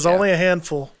twice. There was only a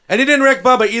handful. And he didn't wreck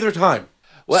Bubba either time.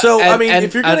 Well, So, I and- mean, and-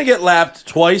 if you're going to get lapped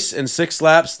twice in 6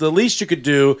 laps, the least you could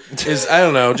do is, I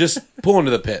don't know, just pull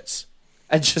into the pits.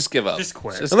 And just give up. Just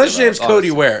quit. Unless your name's give up, Cody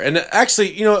honestly. Ware. And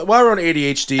actually, you know, while we're on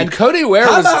ADHD. And Cody Ware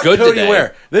how was about good Cody today.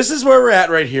 Ware? This is where we're at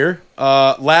right here.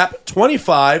 Lap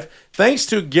 25. Thanks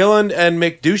to Gillen and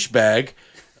McDouchebag.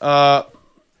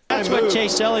 That's what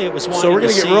Chase Elliott was wanting So we're going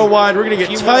to get see. real wide. We're going to A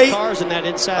get few more tight. cars in that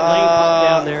inside lane pop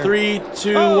down there. 3,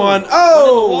 2, Oh, 1. into Oh,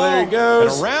 the wall. there he And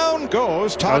goes. around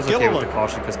goes I Todd was okay with the Gilliland.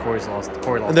 caution because Corey lost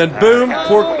And then the boom. pack.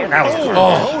 Poor, That was crazy.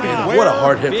 oh, man, what a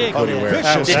hard hit Big for Cody Ware.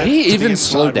 Vicious Did hit he to the even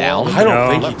inside slow wall. down? I don't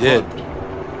No. think he did.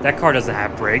 That car doesn't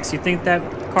have brakes. You think that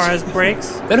car has brakes?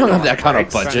 They don't have that kind of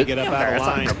Trying to budget. get up Yeah, out of that's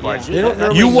not line. their budget. They don't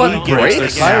normally You want need brakes.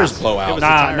 brakes? Their tires blow out.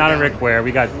 Not a Rick Ware.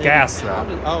 We got gas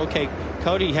though. Oh, okay.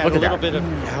 Cody had Look a at little that. bit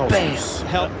of Ouch.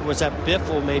 help. Was that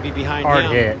Biffle maybe behind Hard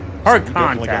him? hit. Hard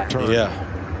Definitely got contact. turned. Yeah.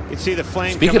 You see the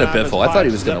flame. Speaking coming of out his Biffle, I thought he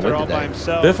box. was gonna He's up there win all by today.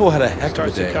 himself. Biffle had a heck of a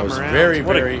Starts to day. I come was around. very,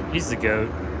 What a- very, he's the GOAT.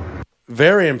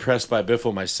 very impressed by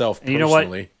Biffle myself And you know what?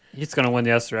 personally. He's going to win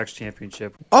the SRX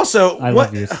championship. Also, I what?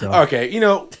 love you so. Okay, you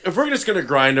know, if we're just gonna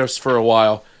grind us for a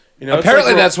while, you know, it's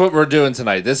Apparently, like we're- that's what we're doing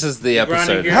tonight. This is the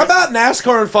episode. gear. How about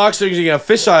NASCAR and Fox using a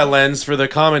fisheye lens for the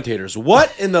commentators?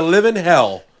 What in the living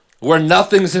hell? Where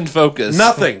nothing's in focus.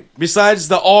 Nothing besides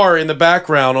the R in the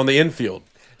background on the infield.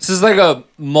 This is like a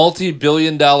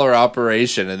multi-billion-dollar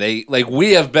operation, and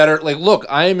we have better. Like, look,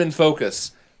 I am in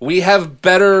focus. We have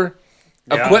better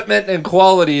Yeah. equipment and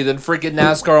quality than freaking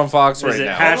NASCAR on Fox Was right it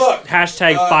now.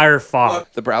 hashtag Firefox?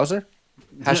 The browser?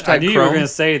 I Hashtag knew you were Chrome? going to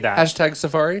say that. Hashtag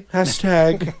Safari?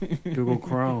 Hashtag Google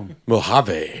Chrome.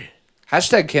 Mojave.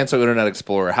 Hashtag cancel Internet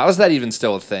Explorer. How is that even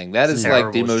still a thing? That is like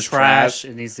the Terrible. most trash. trash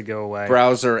It needs to go away.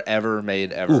 browser ever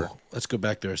made ever. Ooh, let's go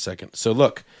back there a second. So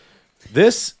look,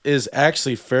 this is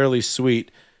actually fairly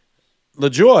sweet.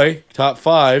 LaJoy, top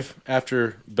 5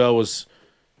 after Bell was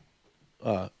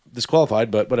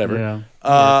disqualified, but whatever.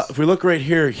 Yeah. If we look right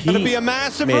here, Gonna be a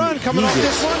massive run coming off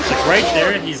this one. Right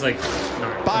there, he's like,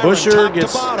 Byron, Busher top to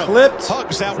gets bottom. clipped.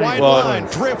 Hugs that white Well, line,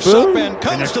 drifts boom. up and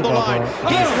comes to the line.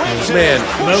 He rips it.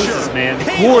 Man, Moses,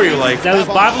 man. Corey, like Those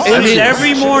Bible studies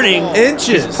every morning.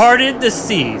 inches. He's parted the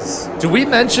seas. Do we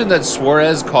mention that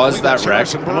Suarez caused that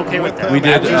wreck? I'm okay with that. We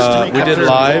did After-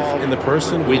 live in the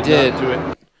person. We did did. not do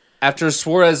it. After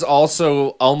Suarez also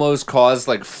almost caused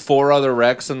like 4 other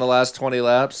wrecks in the last 20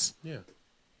 laps. Yeah.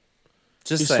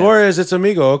 Just saying. Suarez, it's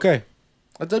amigo. Okay.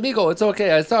 It's amigo. It's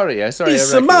okay. I'm sorry. It's I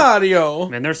wrecked you. Mario.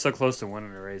 Man, they're so close to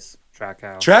winning the race.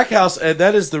 Trackhouse. Trackhouse,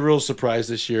 that is the real surprise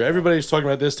this year. Everybody's talking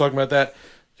about this, talking about that.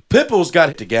 Pitbull's got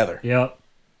it together. Yep.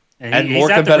 And he's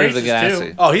more at the competitive than races, Ganassi.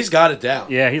 too. Oh, he's got it down.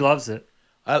 Yeah, he loves it.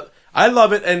 I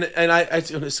love it, and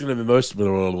it's going to be most. I'm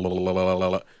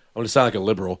going to sound like a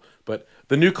liberal, but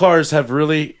the new cars have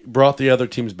really brought the other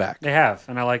teams back. They have,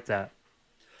 and I like that.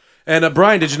 And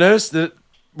Brian, did you notice that?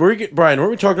 Brian,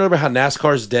 weren't we talking about how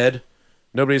NASCAR's dead?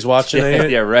 Nobody's watching it.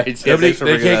 Yeah, right. Yeah, Nobody, thanks for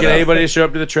they bringing can't that get up. anybody to show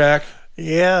up to the track.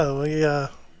 Yeah, we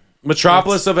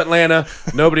Metropolis of Atlanta,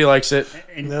 nobody likes it.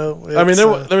 no. I mean,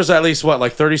 it's, there was at least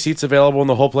like 30 seats available in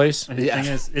the whole place. And the thing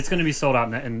is, it's going to be sold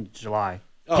out in July.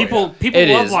 Oh, people It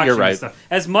love is, watching you're right. this stuff.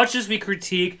 As much as we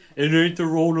critique, it ain't the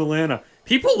road to Atlanta.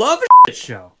 People love a shit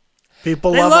show.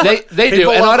 people They love love it. They do.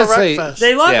 People And love a honestly, Wreckfest.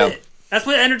 They love Yeah. it. That's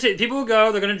what entertain. People will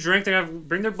go. They're going to drink. They're going to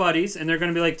bring their buddies, and they're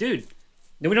going to be like, "Dude,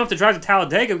 we don't have to drive to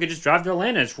Talladega. We could just drive to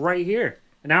Atlanta. It's right here,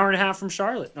 an hour and a half from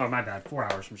Charlotte. Oh, my bad,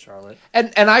 4 hours from Charlotte.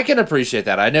 and I can appreciate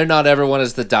that. I know not everyone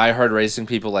is the diehard racing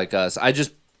people like us. I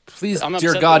just, please, I'm dear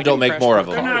upset God, that we don't didn't make crash more more of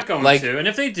them. They're not going like, to, and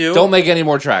if they do, don't make any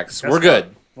more tracks. That's We're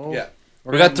good. Well, Yeah.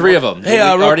 We got 3 of them. Hey, we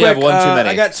real already quick, have one too many.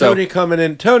 I got So- Tony coming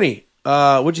in. Tony,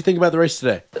 what'd you think about the race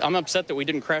today? I'm upset that we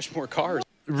didn't crash more cars.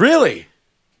 Really?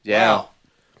 Yeah. Wow.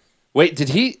 Wait, did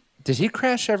Did he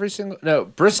crash every single? No,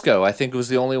 Briscoe. I think was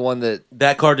the only one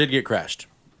that car did get crashed.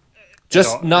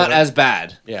 Just not as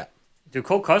bad. Yeah. Dude,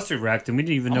 Cole Custer wrecked, and we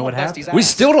didn't even know what happened. We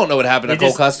still don't know what happened to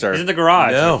Cole Custer. He's in the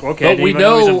garage. No. Okay, but we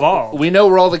know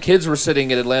where all the kids were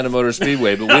sitting at Atlanta Motor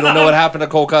Speedway, but we don't know what happened to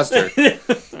Cole Custer.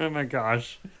 Oh my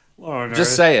gosh. Lord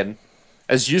Just saying.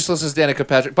 As useless as Danica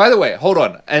Patrick. By the way, hold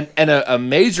on. And a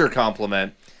major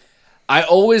compliment. I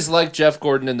always liked Jeff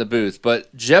Gordon in the booth,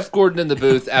 but Jeff Gordon in the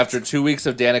booth after 2 weeks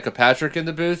of Danica Patrick in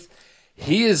the booth,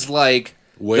 he is like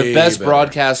the best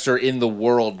broadcaster in the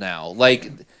world now. Like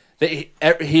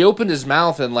he opened his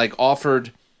mouth and like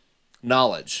offered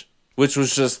knowledge, which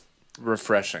was just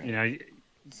refreshing. You know,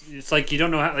 it's like you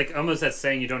don't know how, like almost that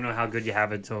saying, you don't know how good you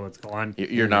have it until it's gone.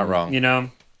 You're not wrong. You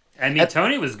know, I mean,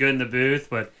 Tony was good in the booth,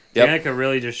 but Danica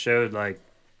really just showed like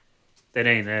that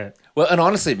ain't it. Well, and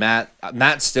honestly, Matt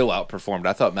still outperformed.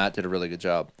 I thought Matt did a really good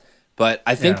job. But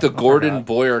I think the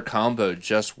Gordon-Boyer combo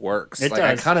just works. It does.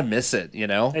 I kind of miss it, you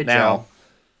know, now.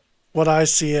 What I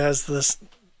see as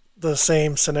the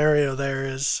same scenario there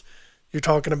is you're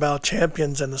talking about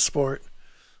champions in the sport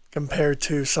compared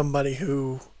to somebody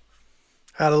who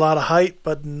had a lot of height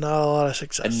but not a lot of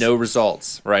success. And no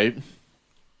results, right?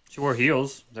 She wore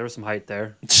heels. There was some height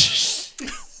there.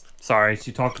 Sorry,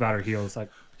 she talked about her heels. Like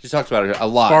she talked about it a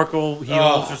lot. Sparkle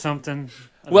heels or something.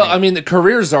 I mean, the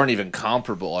careers aren't even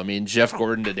comparable. I mean, Jeff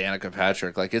Gordon to Danica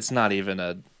Patrick, like it's not even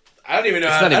a. I don't even know.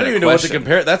 I don't even know what to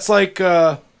compare. That's like.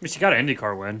 She got an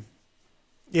IndyCar win.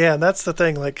 Yeah, and that's the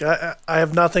thing. Like, I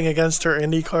have nothing against her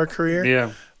IndyCar career.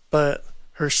 Yeah. But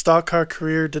her stock car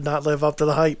career did not live up to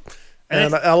the hype,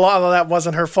 and a lot of that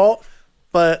wasn't her fault.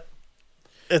 But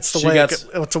it's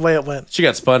the way it went. She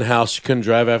got spun house. She couldn't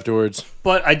drive afterwards.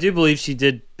 But I do believe she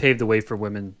did pave the way for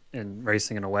women in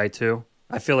racing in a way too.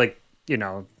 I feel like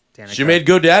Danica, she made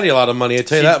GoDaddy a lot of money. I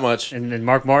tell you that much. And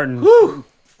Mark Martin. Woo!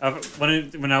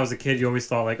 When I was a kid, you always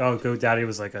thought like, oh, GoDaddy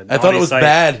was like a. I thought it was site.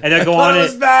 bad. And I go on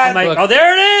it. I'm like, oh,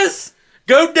 there it is.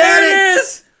 GoDaddy. There it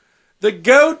is. The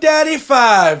GoDaddy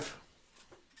 5.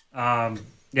 I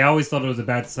always thought it was a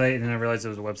bad site, and then I realized it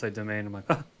was a website domain. I'm like,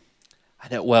 oh. I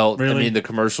know. Well, really? I mean, the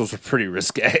commercials were pretty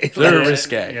risque. They were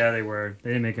risque. Yeah, they were. They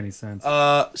didn't make any sense.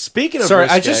 Speaking of sorry,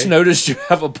 risque, I just noticed you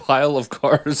have a pile of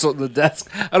cars on the desk.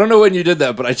 I don't know when you did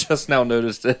that, but I just now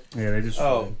noticed it. Yeah, they just.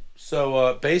 Oh,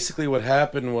 so basically, what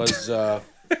happened was, they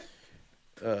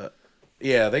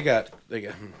got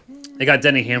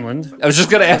Denny Hamlin. I was just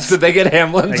gonna ask, did they get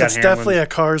Hamlin? It's definitely a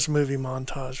Cars movie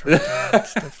montage right there.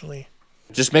 It's definitely.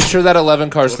 Just make sure that 11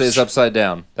 car stays upside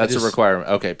down. That's a requirement.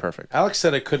 Okay, perfect. Alex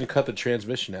said I couldn't cut the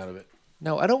transmission out of it.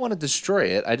 No, I don't want to destroy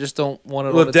it. I just don't want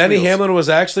it. Well, if Denny Hamlin was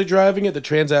actually driving it, the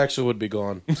transaxle would be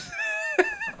gone.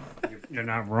 You're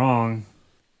not wrong.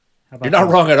 You're not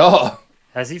wrong at all.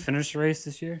 Has he finished the race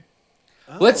this year?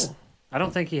 I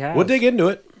don't think he has. We'll dig into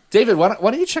it. David, why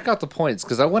don't you check out the points?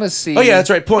 Because I want to see. Oh, yeah, that's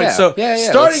right. Points. So,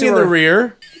 starting in the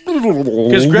rear,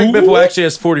 because Greg Biffle actually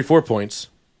has 44 points.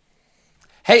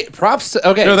 Hey, props to...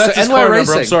 Okay, no, that's so his NY car Racing.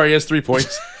 Number. I'm sorry, he has 3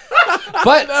 points.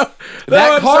 But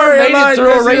that car made it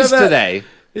through a race today.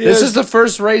 This is the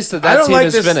first race that team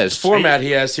has finished. Format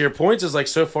he has here. Points is like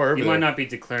so far over You there. might not be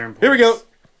declaring points. Here we go.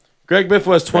 Greg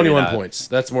Biffle has 21 points.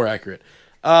 That's more accurate.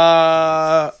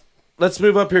 Let's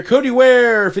move up here. Cody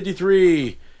Ware,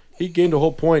 53. He gained a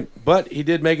whole point, but he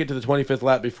did make it to the 25th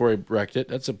lap before he wrecked it.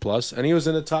 That's a plus. And he was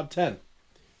in the top 10.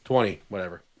 20,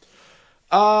 whatever.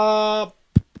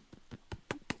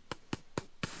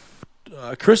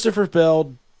 Christopher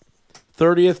Bell,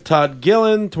 30th. Todd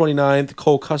Gillen, 29th.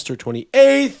 Cole Custer,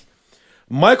 28th.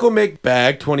 Michael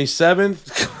McBag,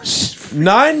 27th.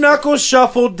 Nine Knuckle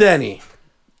Shuffle Denny,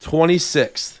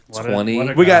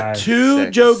 26th. We got 2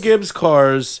 Joe Gibbs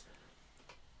cars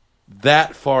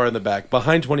that far in the back,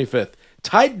 behind 25th.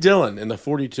 Ty Dillon in the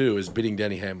 42 is beating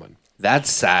Denny Hamlin. That's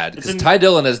sad, because Ty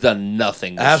Dillon has done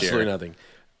nothing this year. Absolutely nothing.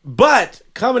 But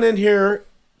coming in here,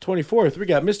 24th, we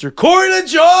got Mr. Corey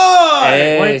LaJoy.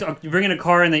 Hey. You bring in a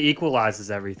car and that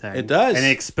equalizes everything. It does. And it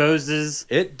exposes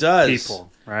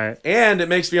people, right? And it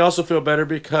makes me also feel better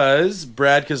because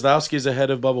Brad Keselowski is ahead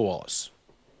of Bubba Wallace.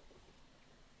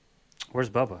 Where's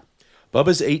Bubba?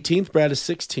 Bubba's 18th. Brad is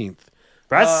 16th.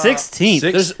 Brad's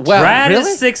 16th. Brad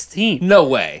is 16th. No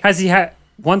way. Has he had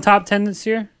one top 10 this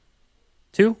year?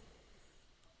 2?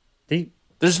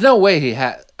 There's no way he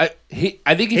had. I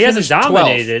think he hasn't finished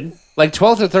dominated. 12th. Like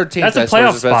 12th or 13th. That's a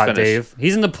playoff spot, Dave.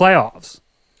 He's in the playoffs.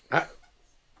 I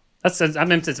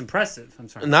mean, it's impressive. I'm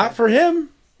sorry. Not for him.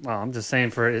 Well, I'm just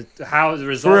saying for how the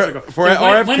results are going. For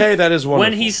RFK, that is wonderful.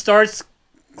 When he starts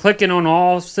clicking on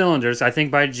all cylinders, I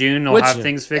think by June they'll have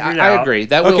things figured out. I agree.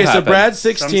 That will happen. So Brad's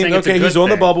 16th. Okay, he's on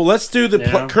the bubble. Let's do the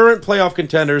current playoff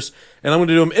contenders, and I'm going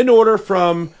to do them in order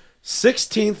from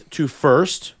 16th to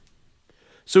 1st.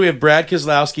 So we have Brad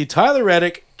Keselowski, Tyler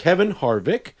Reddick, Kevin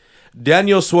Harvick,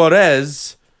 Daniel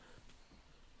Suarez,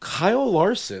 Kyle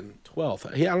Larson,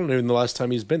 12th. I don't know the last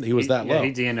time he's been. He was that low.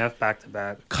 He DNF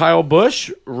back-to-back. Kyle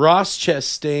Busch, Ross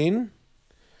Chastain,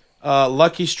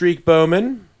 Lucky Streak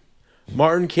Bowman,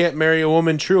 Martin Can't Marry a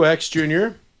Woman Truex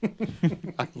Jr.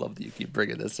 I love that you keep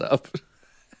bringing this up.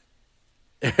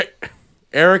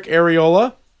 Eric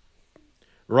Ariola,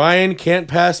 Ryan Can't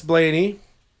Pass Blaney.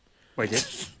 Wait,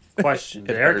 question.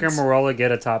 Did Eric Almirola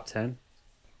get a top 10?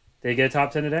 Did he get a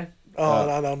top 10 today? Oh,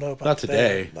 I don't know about not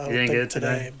today. I don't He didn't think get it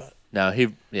today? but No, he's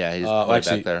way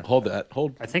actually, back there. Hold that.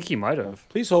 Hold. I think he might have.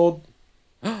 Please hold.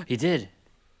 He did.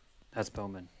 That's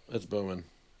Bowman. That's Bowman.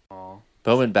 Oh,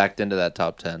 Bowman backed into that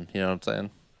top 10. You know what I'm saying?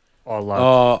 all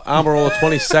luck. Almirola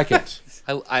 22nd.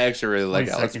 I actually really like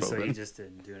 20 Alex seconds, so he Bowman. just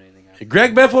didn't do anything else.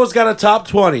 Greg Biffle's got a top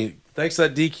 20. Thanks to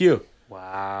that DQ.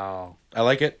 Wow. I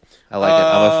like it. I like it.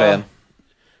 I'm a fan.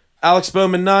 Alex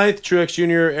Bowman 9th, Truex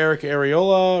Jr., Eric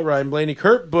Ariola, Ryan Blaney,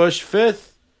 Kurt Busch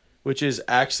 5th, which is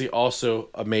actually also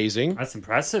amazing. That's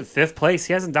impressive. 5th place.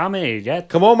 He hasn't dominated yet.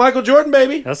 Come on, Michael Jordan,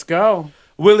 baby. Let's go.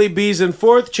 Willie B's in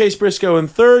 4th, Chase Briscoe in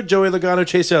 3rd, Joey Logano,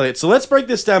 Chase Elliott. So let's break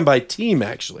this down by team,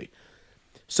 actually.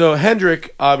 So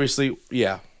Hendrick, obviously,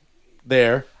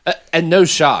 there. And no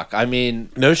shock. I mean,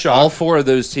 no shock. All 4 of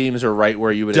those teams are right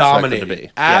where you would expect them to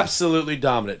be. Absolutely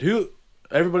dominant.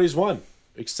 Everybody's won.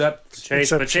 Except Chase,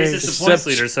 but Chase is the points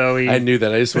leader, so he... I knew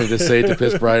that. I just wanted to say it to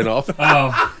piss Brian off.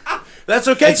 Oh. That's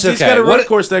okay. It's He's got a road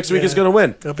course next week. He's going to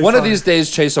win. One of these days,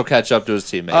 Chase will catch up to his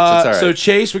teammates. It's all right. So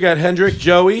Chase, we got Hendrick,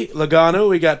 Joey, Logano,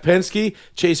 we got Penske,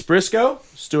 Chase Briscoe,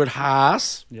 Stuart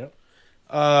Haas, Yep.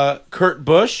 Kurt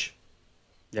Busch.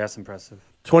 Yeah, that's impressive.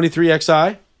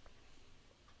 23XI. At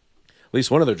least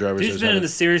one of their drivers. He's been in the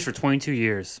series for 22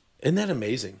 years. Isn't that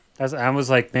amazing? I was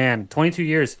like, man, 22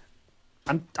 years.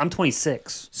 I'm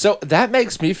 26. So that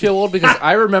makes me feel old because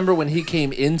I remember when he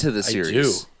came into the series. I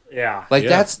do. Yeah. Like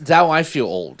that's how I feel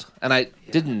old, and I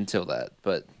didn't until that.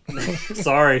 But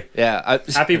sorry. Yeah.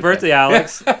 Happy birthday,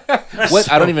 Alex.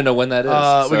 I don't even know when that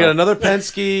is. We got another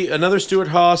Penske, another Stuart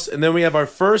Haas, and then we have our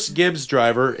first Gibbs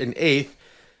driver in 8th.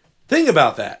 Think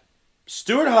about that.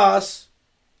 Stuart Haas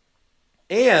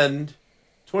and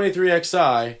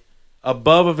 23XI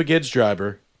above of a Gibbs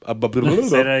driver. Say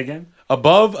that again.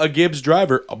 Above a Gibbs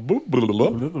driver. Above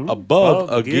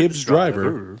a Gibbs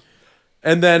driver.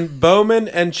 And then Bowman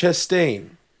and Chastain.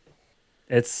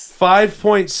 It's 5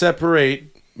 points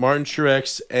separate Martin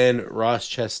Truex and Ross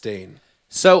Chastain.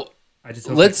 So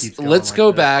let's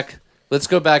go back. Let's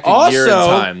go back a year in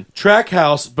time.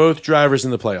 Trackhouse, both drivers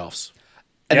in the playoffs.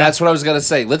 And that's what I was going to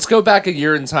say. Let's go back a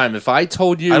year in time. If I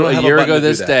told you a year ago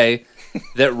this day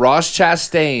that Ross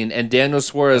Chastain and Daniel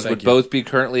Suarez would both be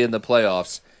currently in the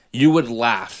playoffs, you would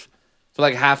laugh for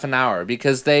like half an hour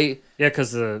because they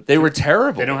were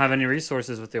terrible. They don't have any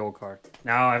resources with the old car.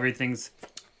 Now everything's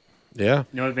no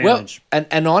advantage. Well,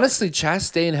 and honestly,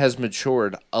 Chastain has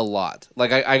matured a lot.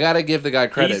 Like I got to give the guy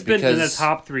credit. He's been in the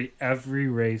top 3 every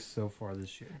race so far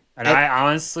this year. And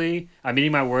I'm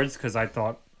eating my words because I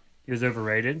thought he was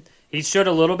overrated. He showed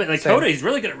a little bit. Like Coda, he's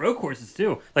really good at road courses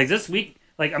too. Like this week,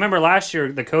 I remember last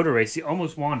year the Coda race, he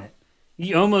almost won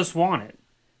it.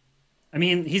 I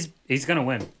mean, he's gonna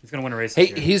win. He's gonna win a race.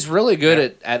 This year. He's really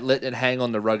good at letting it hang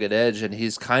on the rugged edge, and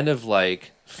he's kind of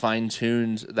like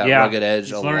fine-tuned that rugged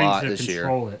edge a lot this year.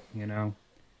 Control it, you know.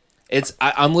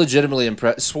 I'm legitimately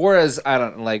impressed. Suarez, I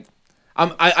don't like.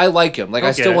 I like him. Like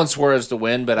I still want Suarez to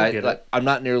win, but I'm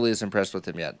not nearly as impressed with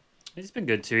him yet. He's been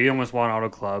good too. He almost won Auto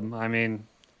Club. I mean,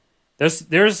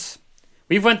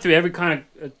 we've went through every kind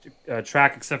of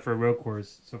track except for a road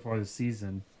course so far this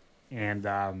season, and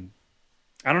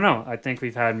I don't know. I think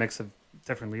we've had a mix of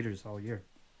different leaders all year.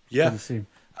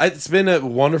 It's been a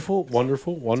wonderful.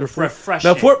 Refreshing.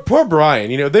 Now, poor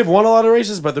Brian. They've won a lot of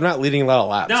races, but they're not leading a lot of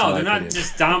laps. No, they're not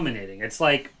just dominating. It's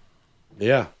like,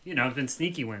 it's been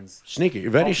sneaky wins. Sneaky,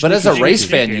 very but as a race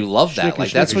fan, you love that.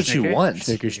 Like that's what you want.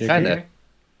 Kind of.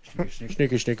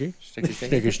 Sneaky.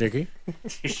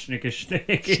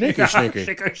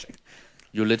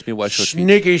 You let me wash your feet.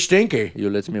 Sneaky stinky. You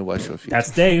let me wash your feet.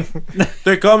 That's Dave.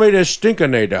 They call me the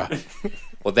Stinkinator.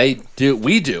 Well, they do.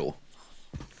 We do.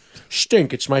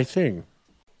 Stink, it's my thing.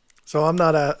 So I'm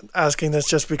not asking this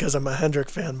just because I'm a Hendrick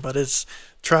fan, but is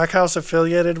Trackhouse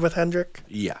affiliated with Hendrick?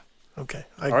 Yeah. Okay.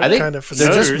 I think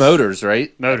they're just motors,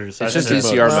 right? Motors. It's just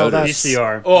ECR motors.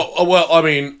 ECR. Oh, well, I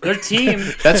mean... Their team...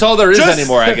 That's all there is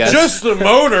anymore, I guess. Just the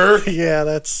motor. Yeah,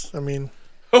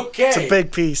 okay. It's a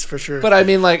big piece for sure. But I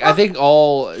mean, I think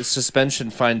all suspension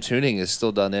fine-tuning is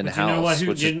still done in-house,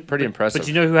 which is pretty impressive. But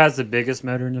you know who has the biggest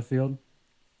motor in the field?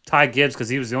 Ty Gibbs because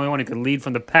he was the only one who could lead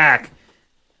from the pack.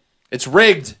 It's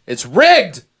rigged. It's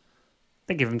rigged.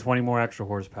 They give him 20 more extra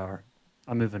horsepower.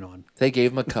 I'm moving on. They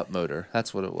gave him a cup motor.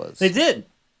 That's what it was. They did.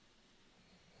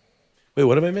 Wait,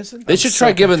 what am I missing? They should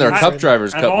try giving their cup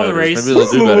drivers cup motors. Maybe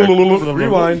they'll do better.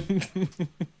 Rewind.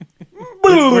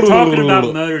 We're talking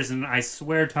about motors, and I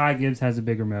swear Ty Gibbs has a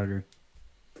bigger motor.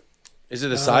 Is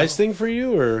it a size thing for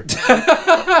you, or?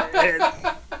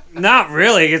 Not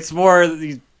really. It's more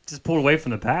you just pulled away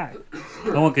from the pack.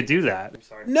 No one could do that. I'm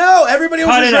sorry. No, everybody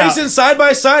was racing side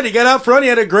by side. He got out front. He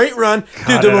had a great run.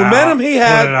 Dude, the momentum he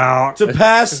had to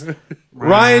pass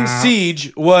Ryan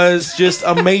Sieg was just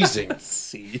amazing.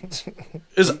 Siege.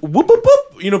 Is whoop whoop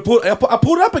whoop. You know, I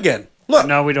pulled it up again. Look.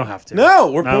 No, we don't have to.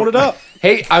 No, we're pulling it up.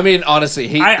 Hey, I mean, honestly,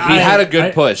 he had a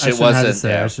good push. It wasn't.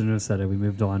 I shouldn't have said it. We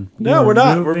moved on. No, we're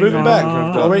not. We're moving back.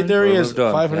 Oh, right there he is. Moved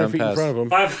on. 500 Yeah, feet in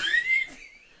front of him.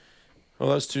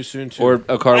 Well, that's too soon, too. Or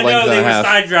a car I length know and they a were half.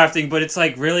 side drafting, but it's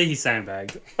like, really? He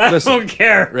sandbagged. I don't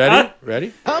care. Ready? Huh?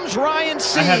 Ready? Comes Ryan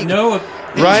Sieg. I have no...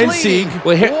 Ryan Sieg.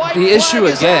 Well, here, the issue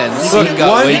again, Look, Sieg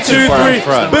got way too far in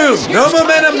front. Boom. No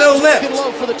momentum, no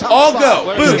lift. All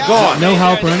go. Boom. Gone. No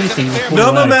help or anything.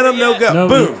 No momentum, no go.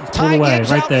 Boom. Pulled away.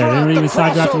 Right there. They weren't even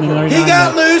side drafting. He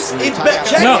got loose.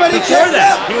 Everybody before checked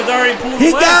that, out. he was already pulled He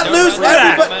away. got loose.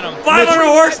 Everybody. 500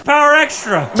 horsepower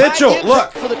extra. Mitchell,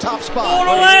 look. For the top spot. Pulled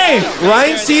away.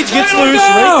 Ryan Sieg gets Let him loose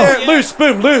go. right there. Loose.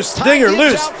 Boom. Loose. Dinger.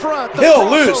 Loose. Hill.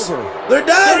 Loose. They're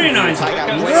done. 39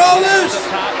 They're all loose.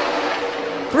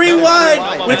 3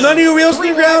 wide with none of your wheels on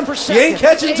the ground. You ain't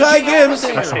catching Ty Gibbs.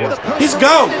 He's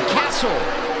gone. Castle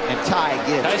and Ty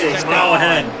Gibbs. Mile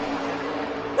ahead.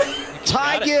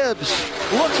 Ty Gibbs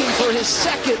looking for his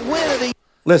second win of the.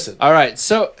 Listen. All right,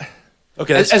 so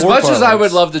Okay. as much as I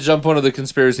would love to jump onto the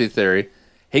conspiracy theory,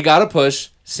 he got a push.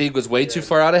 Sieg was way too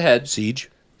far out ahead. Siege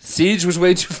was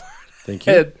way too far Thank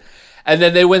you. ahead. And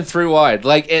then they went 3 wide.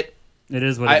 Like it. It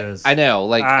is what it is. I know.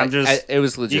 Like it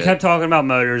was legit. You kept talking about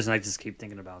motors, and I just keep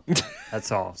thinking about that.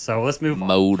 That's all. So let's move on.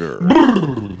 Motor.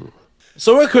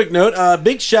 So a quick note.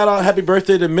 Big shout out. Happy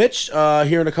birthday to Mitch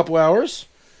here in a couple hours.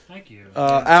 Thank you.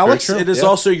 Alex, it is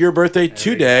also your birthday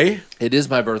today. It is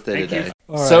my birthday today.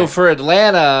 All So right. for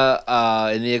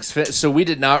Atlanta, in the so we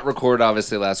did not record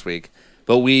obviously last week,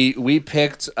 but we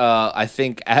picked I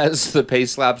think as the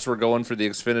pace laps were going for the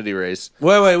Xfinity race.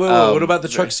 Wait. What about the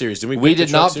truck series? Did We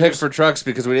did not pick for trucks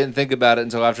because we didn't think about it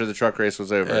until after the truck race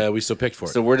was over. We still picked for it.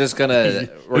 So we're just gonna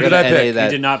Who did I pick? NA that.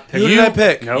 You did not pick. Who did I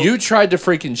pick? Nope. You tried to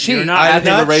freaking cheat not- I after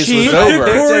did the not race cheat. was I over,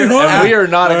 picked and we are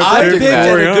not I accepting picked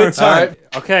that. at a good time.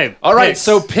 Okay. All right, picks.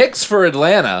 so picks for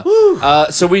Atlanta.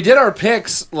 So we did our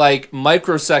picks like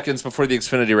microseconds before the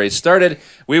Xfinity race started.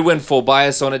 We went full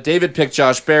bias on it. David picked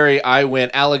Josh Berry. I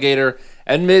went Alligator.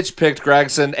 And Mitch picked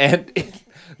Gregson. And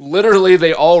literally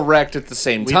they all wrecked at the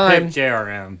same we time. picked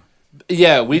JRM.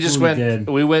 Yeah, we just did.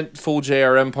 we went full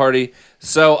JRM party.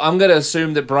 So I'm going to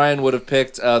assume that Brian would have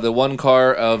picked the one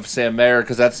car of Sam Mayer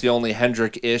because that's the only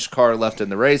Hendrick-ish car left in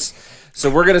the race. So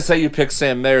we're going to say you picked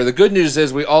Sam Mayer. The good news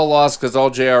is we all lost because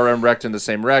all JRM wrecked in the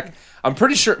same wreck. I'm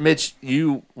pretty sure, Mitch,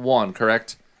 you won,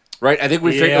 correct? Right? I think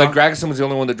we figured like Gregson was the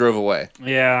only one that drove away.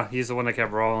 Yeah, he's the one that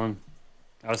kept rolling.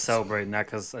 I was celebrating that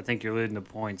because I think you're leading the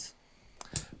points.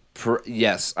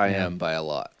 Yes, I am by a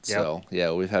lot. Yep. So,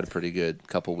 yeah, we've had a pretty good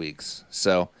couple weeks.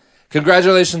 So,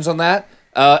 congratulations on that.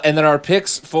 And then our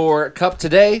picks for Cup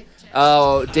today,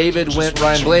 David went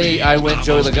Ryan Blaney, I went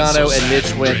Joey Logano, and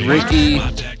Mitch went Ricky.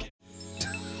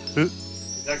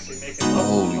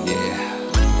 Oh,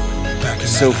 yeah.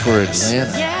 So, for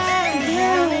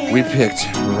Atlanta, we picked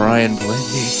Ryan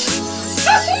Blaney,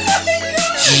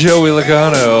 Joey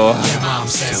Logano,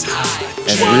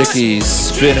 and Ricky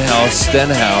Stenhouse.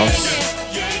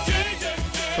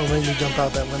 Don't make me jump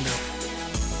out that window.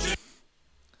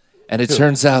 And it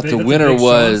turns out the winner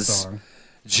was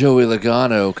Joey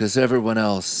Logano because everyone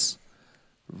else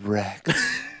wrecked.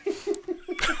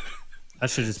 I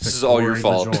should just. This is all your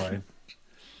fault.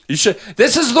 You should.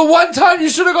 This is the one time you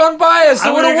should have gone biased.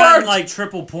 It would have gotten worked. like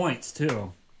triple points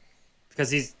too,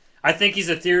 because I think he's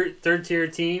a third tier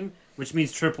team, which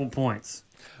means triple points.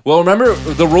 Well, remember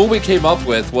the rule we came up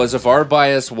with was if our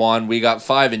bias won, we got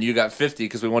 5 and you got 50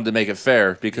 because we wanted to make it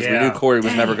fair because we knew Corey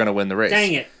was never going to win the race.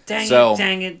 Dang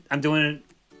it! I'm doing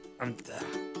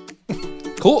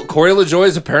it. Cool. Corey LaJoy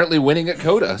is apparently winning at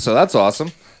COTA, so that's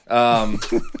awesome.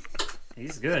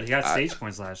 He's good. He got stage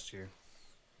points last year.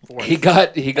 4th.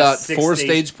 He got 4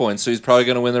 stage points, so he's probably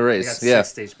going to win the race. He got 6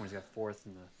 stage points. He got 4th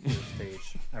in the first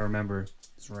stage. I remember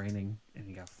it's raining and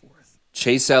he got 4th.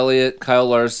 Chase Elliott, Kyle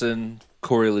Larson,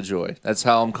 Corey LaJoy. That's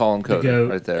how I'm calling Coda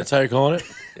right there. That's how you're calling it?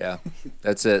 Yeah.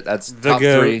 That's it. That's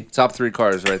The top three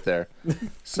cars right there.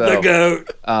 So, The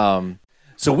GOAT.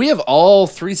 So we have all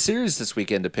 3 series this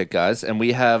weekend to pick, guys, and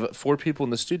we have 4 people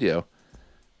in the studio.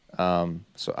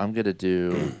 So I'm going to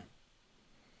do...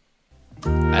 I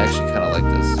actually kind of like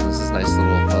this. This is nice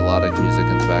little melodic music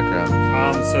in the background.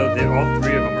 So all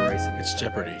 3 of them are racing. It's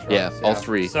Jeopardy. Yeah, all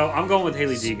 3. So I'm going with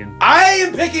Haley Deegan. I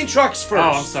am picking trucks first.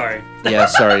 Oh, I'm sorry. Yeah,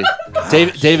 sorry.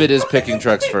 David is picking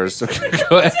trucks first. Okay,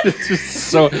 go ahead.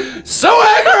 So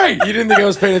angry! You didn't think I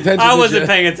was paying attention? I wasn't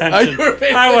paying attention. You were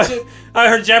paying attention? I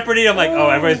heard Jeopardy. I'm like, oh,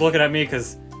 everybody's looking at me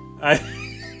because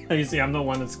you see, I'm the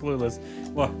one that's clueless.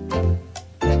 Well,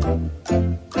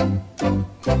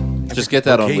 just get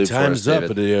that on loop for us, time's up.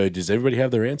 David. But, does everybody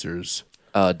have their answers?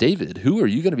 David, who are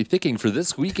you going to be picking for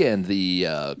this weekend?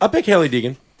 I'll pick Haley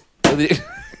Deegan.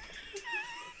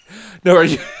 No, are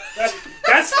you?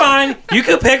 That's fine. You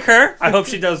can pick her. I hope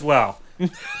she does well.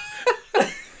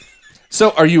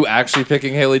 So, are you actually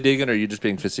picking Haley Deegan, or are you just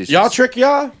being facetious? Y'all trick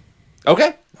y'all.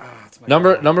 Okay.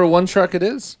 Number 1 truck it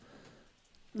is.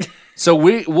 So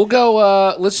we'll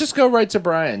go. Let's just go right to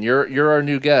Brian. You're our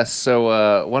new guest.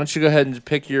 So why don't you go ahead and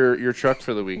pick your truck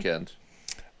for the weekend?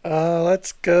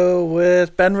 Let's go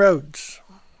with Ben Rhodes.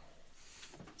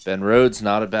 Ben Rhodes,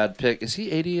 not a bad pick. Is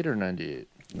he 88 or 98?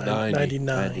 99.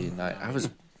 99. I was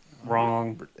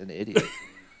wrong. An idiot.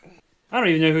 I don't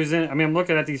even know who's in. I mean, I'm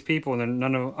looking at these people and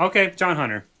none of. Okay, John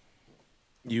Hunter.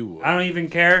 I don't even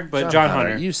care, but John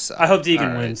Hunter. You suck. I hope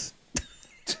Deegan wins.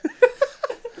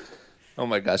 Oh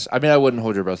my gosh! I mean, I wouldn't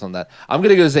hold your breath on that. I'm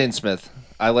gonna go Zane Smith.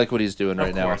 I like what he's doing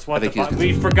right now.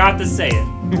 We forgot to say it.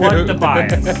 What the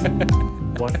bias?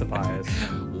 What the bias?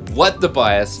 What the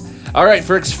bias? All right,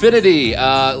 for Xfinity,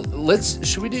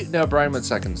 should we do? No, Brian went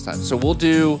second this time, so we'll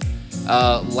do.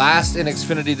 Last in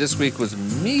Xfinity this week was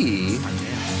me.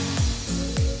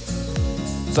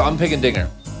 So I'm picking Dinger.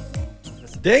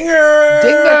 Dinger.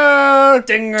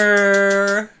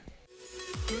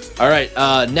 All right,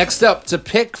 next up to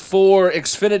pick for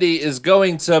Xfinity is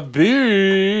going to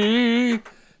be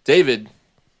David.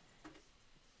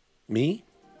 Me?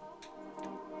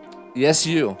 Yes,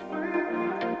 you.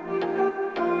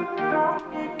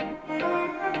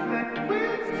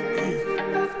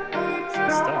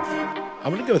 I'm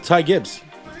going to go with Ty Gibbs.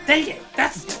 Dang it. I'm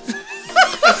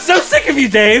so sick of you,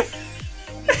 Dave.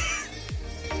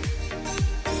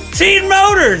 Teen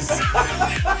Motors.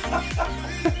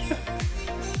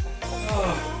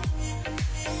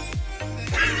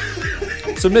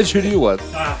 So, Mitch, who do you want?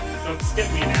 Don't skip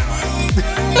me now.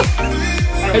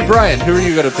 Hey, Brian, who are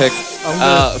you going to pick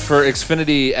for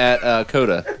Xfinity at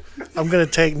Coda? I'm going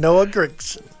to take Noah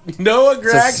Gragson. Noah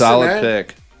Gragson. It's a solid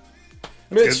pick.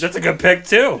 Mitch. That's a good pick,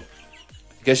 too.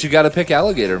 Guess you got to pick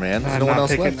Alligator, man. There's no one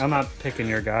else left. I'm not picking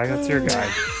your guy. That's your guy.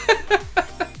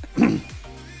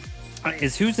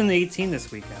 Who's in the 18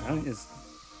 this weekend?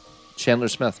 Chandler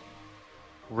Smith.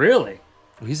 Really?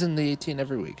 He's in the 18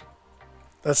 every week.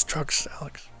 That's trucks,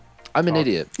 Alex. I'm an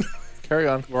idiot. Carry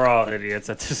on. We're all idiots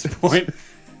at this point.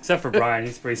 Except for Brian.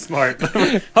 He's pretty smart.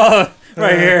 Oh,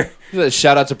 right here.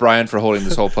 Shout out to Brian for holding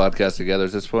this whole podcast together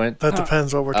at this point. That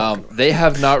depends what we're talking about. They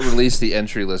have not released the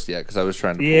entry list yet because I was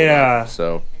trying to pull it up,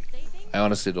 so I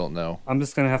honestly don't know. I'm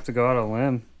just going to have to go out on a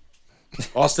limb.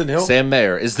 Austin Hill? Sam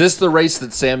Mayer. Is this the race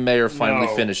that Sam Mayer finally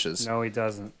finishes? No, he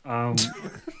doesn't.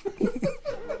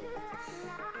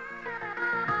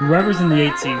 Whoever's in the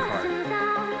 18 car.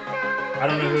 I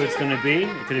don't know who it's going to be.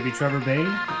 Could it be Trevor Bain?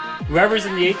 Whoever's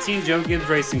in the 18 Joe Gibbs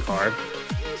racing car.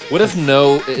 What if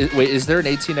wait, is there an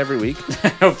 18 every week? I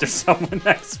hope there's someone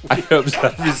next week. I hope so.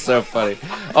 That'd be so funny.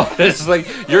 Oh, it's like,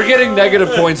 you're getting negative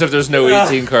points if there's no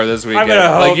 18 car this weekend. I'm going to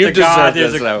hope like, you deserve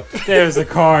this now. There's a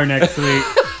car next week.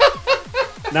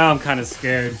 Now I'm kind of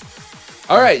scared.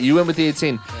 All right, you went with the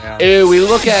 18. Yeah. We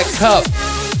look at Cup.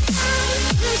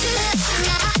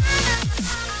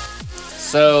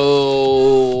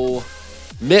 So,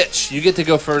 Mitch, you get to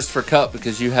go first for Cup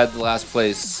because you had the last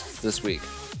place this week.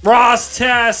 Ross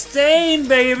Chastain,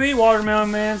 baby.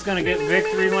 Watermelon Man's going to get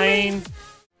victory lane.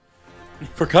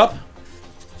 For Cup?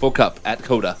 Full Cup at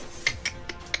Coda.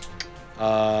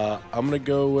 I'm going to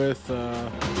go with...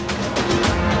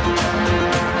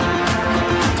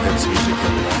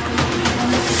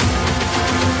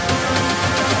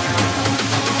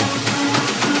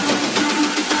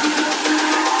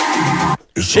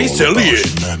 Chase Elliott.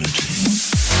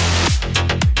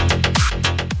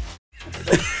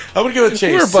 I'm gonna go with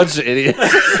Chase. We're a bunch of idiots.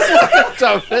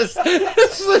 This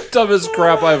is the dumbest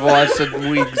crap I've watched in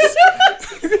weeks.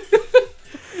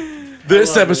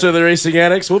 This episode of the Racing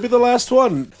Addicts will be the last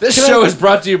one. This show is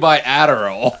brought to you by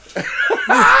Adderall.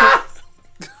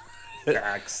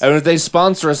 Facts. And if they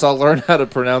sponsor us, I'll learn how to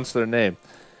pronounce their name.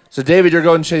 So, David, you're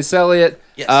going Chase Elliott.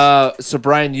 Yes. So,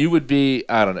 Brian, you would be,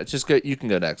 I don't know. Just go. You can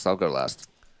go next. I'll go last.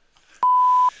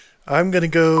 I'm going to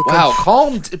go. Wow,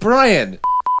 Brian.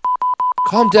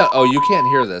 Calm down. Oh, you can't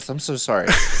hear this. I'm so sorry.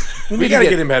 We got to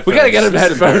get him headphones. We got to get him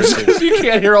headphones because you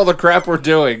can't hear all the crap we're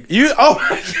doing. Oh,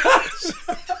 my gosh.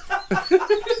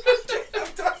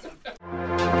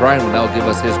 Brian will now give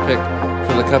us his pick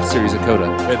for the Cup Series at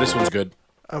Coda. Hey, this one's good.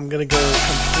 I'm going to go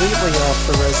completely off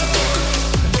the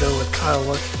reservoir and go with Kyle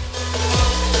Larson.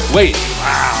 Wait.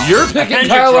 Wow. You're picking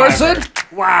Kyle Larson?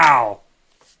 Wow.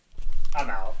 I'm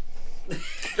out.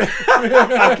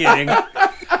 I'm kidding.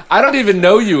 I don't even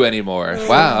know you anymore.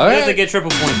 Wow. He doesn't get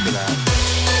triple points for that.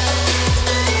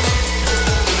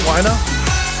 Why not?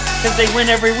 Because they win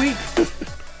every week.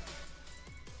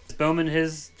 Is Bowman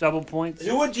his double points?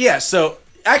 Yeah, so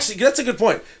actually, that's a good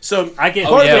point. So I get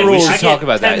part of the we rules should talk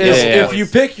about that. is Yeah. if you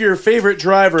pick your favorite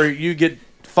driver, you get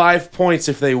 5 points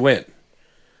if they win.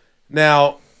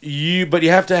 Now, but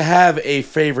you have to have a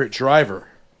favorite driver.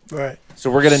 Right. So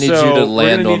we're going to need you to land on one. We're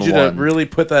going to need you to really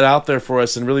put that out there for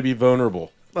us and really be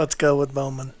vulnerable. Let's go with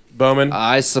Bowman. Bowman.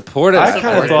 I support it. I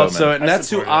kind of thought Bowman. so, and that's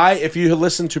who if you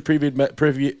listen to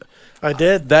preview, I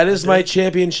did. That is my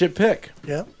championship pick.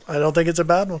 Yeah, I don't think it's a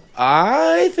bad one.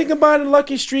 I think I'm buying a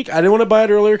Lucky Streak. I didn't want to buy it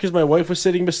earlier because my wife was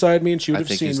sitting beside me and she would have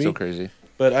seen me. I think he's still crazy.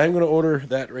 But I'm going to order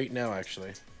that right now,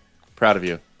 actually. Proud of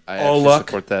you. I All actually luck.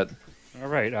 support that. All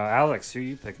right, Alex, who are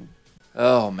you picking?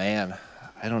 Oh, man.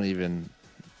 I don't even...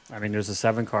 I mean, there's a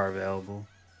 7-car available.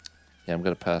 Yeah, I'm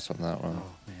going to pass on that one. Oh,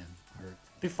 man. It'd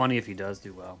be funny if he does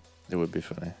do well. It would be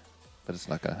funny, but it's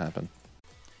not going to happen.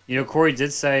 You know, Corey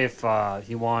did say if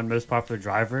he won Most Popular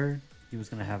Driver, he was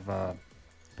going to have a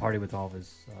party with all of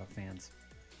his fans.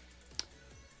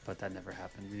 But that never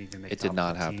happened. We didn't even make It did top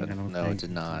not 15, happen. No, it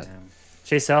did not. Yeah.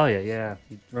 Chase Elliott, yeah.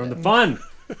 He ruined the fun.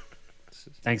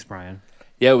 Thanks, Brian.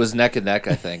 Yeah, it was neck and neck,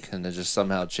 I think, and then just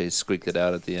somehow Chase squeaked it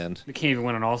out at the end. We can't even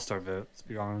win an all-star vote, let's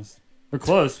be honest. We're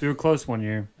close. We were close one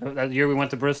year. That year we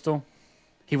went to Bristol,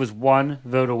 he was 1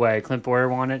 vote away. Clint Boyer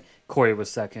won it. Corey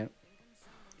was second.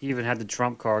 He even had the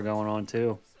Trump car going on,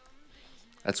 too.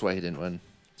 That's why he didn't win.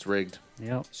 It's rigged.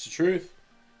 Yep. It's the truth.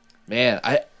 Man,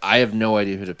 I have no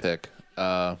idea who to pick.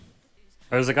 There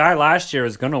was a guy last year who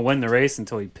was going to win the race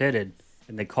until he pitted,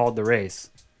 and they called the race.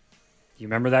 You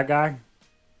remember that guy?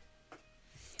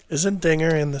 Isn't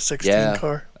Dinger in the 16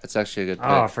 car? That's actually a good pick.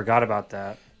 Oh, I forgot about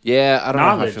that. Yeah, I don't know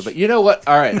how I feel, but you know what?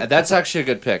 All right, that's actually a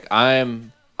good pick.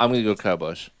 I'm going to go Kyle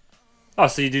Busch. Oh,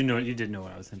 so you did know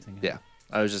what I was hinting at. Yeah,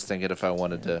 I was just thinking if I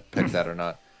wanted to pick that or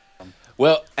not.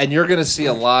 Well, and you're going to see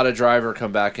a lot of driver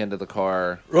come back into the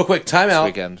car. Real quick, timeout.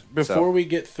 Weekend, before we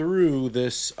get through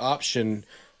this option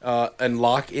and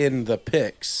lock in the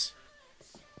picks.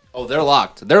 Oh, they're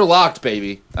locked. They're locked,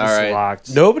 baby. All right.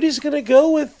 Locked. Nobody's going to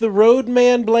go with the road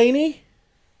man, Blaney?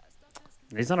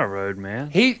 He's not a road man.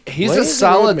 He's Blaney's a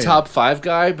solid man. top 5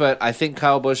 guy, but I think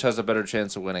Kyle Busch has a better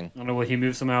chance of winning. I don't know. Will he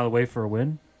move someone out of the way for a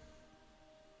win?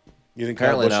 You think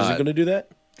Apparently Kyle Busch isn't not. going to do that?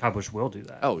 Kyle Busch will do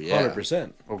that. Oh, yeah.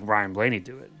 100%. Will Ryan Blaney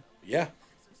do it? Yeah.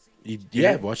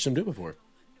 Yeah, I've watched him do it before.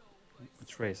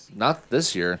 Which race? Not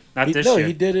this year. Not this No, year.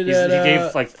 he did it He at,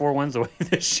 gave like 4 wins away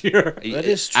this year. That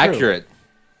is true. Accurate.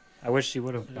 I wish he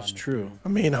would have. That's true. I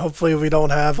mean, hopefully we don't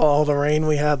have all the rain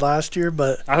we had last year,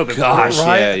 but I hope it Gosh, pours.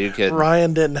 yeah, you kidding.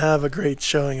 Ryan didn't have a great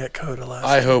showing at Coda last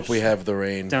year. I hope we have the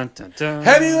rain. Dun, dun, dun.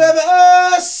 Have you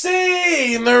ever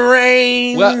seen the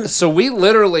rain? Well, so we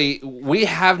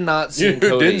have not seen You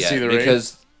Coda didn't yet see the rain.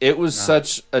 because it was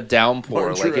such a downpour.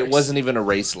 Orange Like, it race. wasn't even a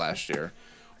race last year.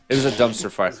 It was a dumpster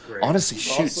fire. Honestly,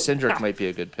 shoot, Hendrick might be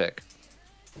a good pick.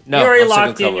 No, You already I'm sticking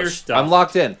locked in Kyle your Busch. stuff. I'm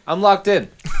locked in.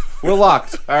 We're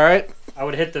locked. All right. I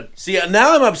would hit the. See,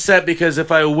 now I'm upset because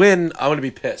if I win, I'm going to be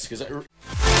pissed. This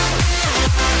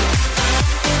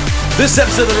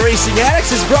episode of the Racing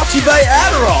Addicts is brought to you by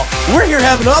Adderall. We're here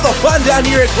having all the fun down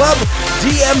here at Club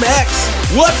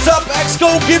DMX. What's up, X?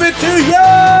 Go give it to you!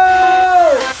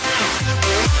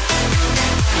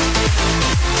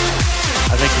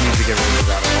 I think you need to get rid of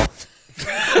your Adderall.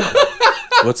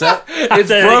 What's that? It's You need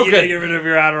to broken. get rid of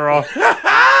your Adderall.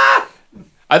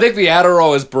 I think the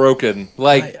Adderall is broken.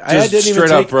 Like, just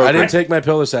straight up broken. I didn't take my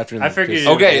pill this afternoon. I figured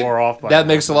Okay, it wore off by that now.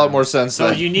 makes a lot more sense. So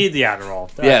then. you need the Adderall.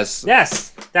 Yes. Yes.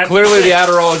 That's Clearly, the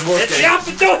Adderall is It's the working.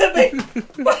 opposite. Don't hit me.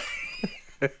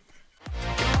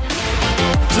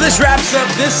 So this wraps up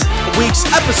this week's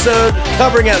episode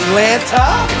covering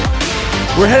Atlanta.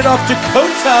 We're headed off to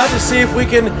Kota to see if we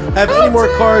can have any more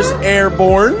cars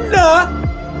airborne.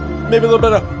 Maybe a little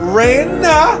bit of rain.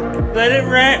 Let it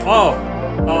rain. Oh,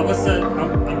 what's the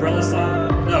umbrella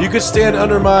song? No. You could stand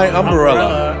under my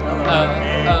umbrella.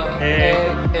 Umbrella.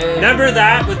 Remember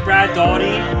that with Brad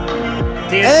Daugherty?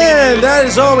 And that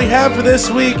is all we have for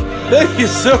this week. Thank you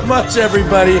so much,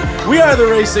 everybody. We are the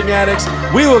Racing Addicts.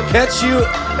 We will catch you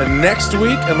next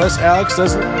week, unless Alex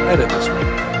doesn't edit this week.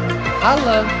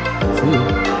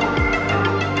 Holla.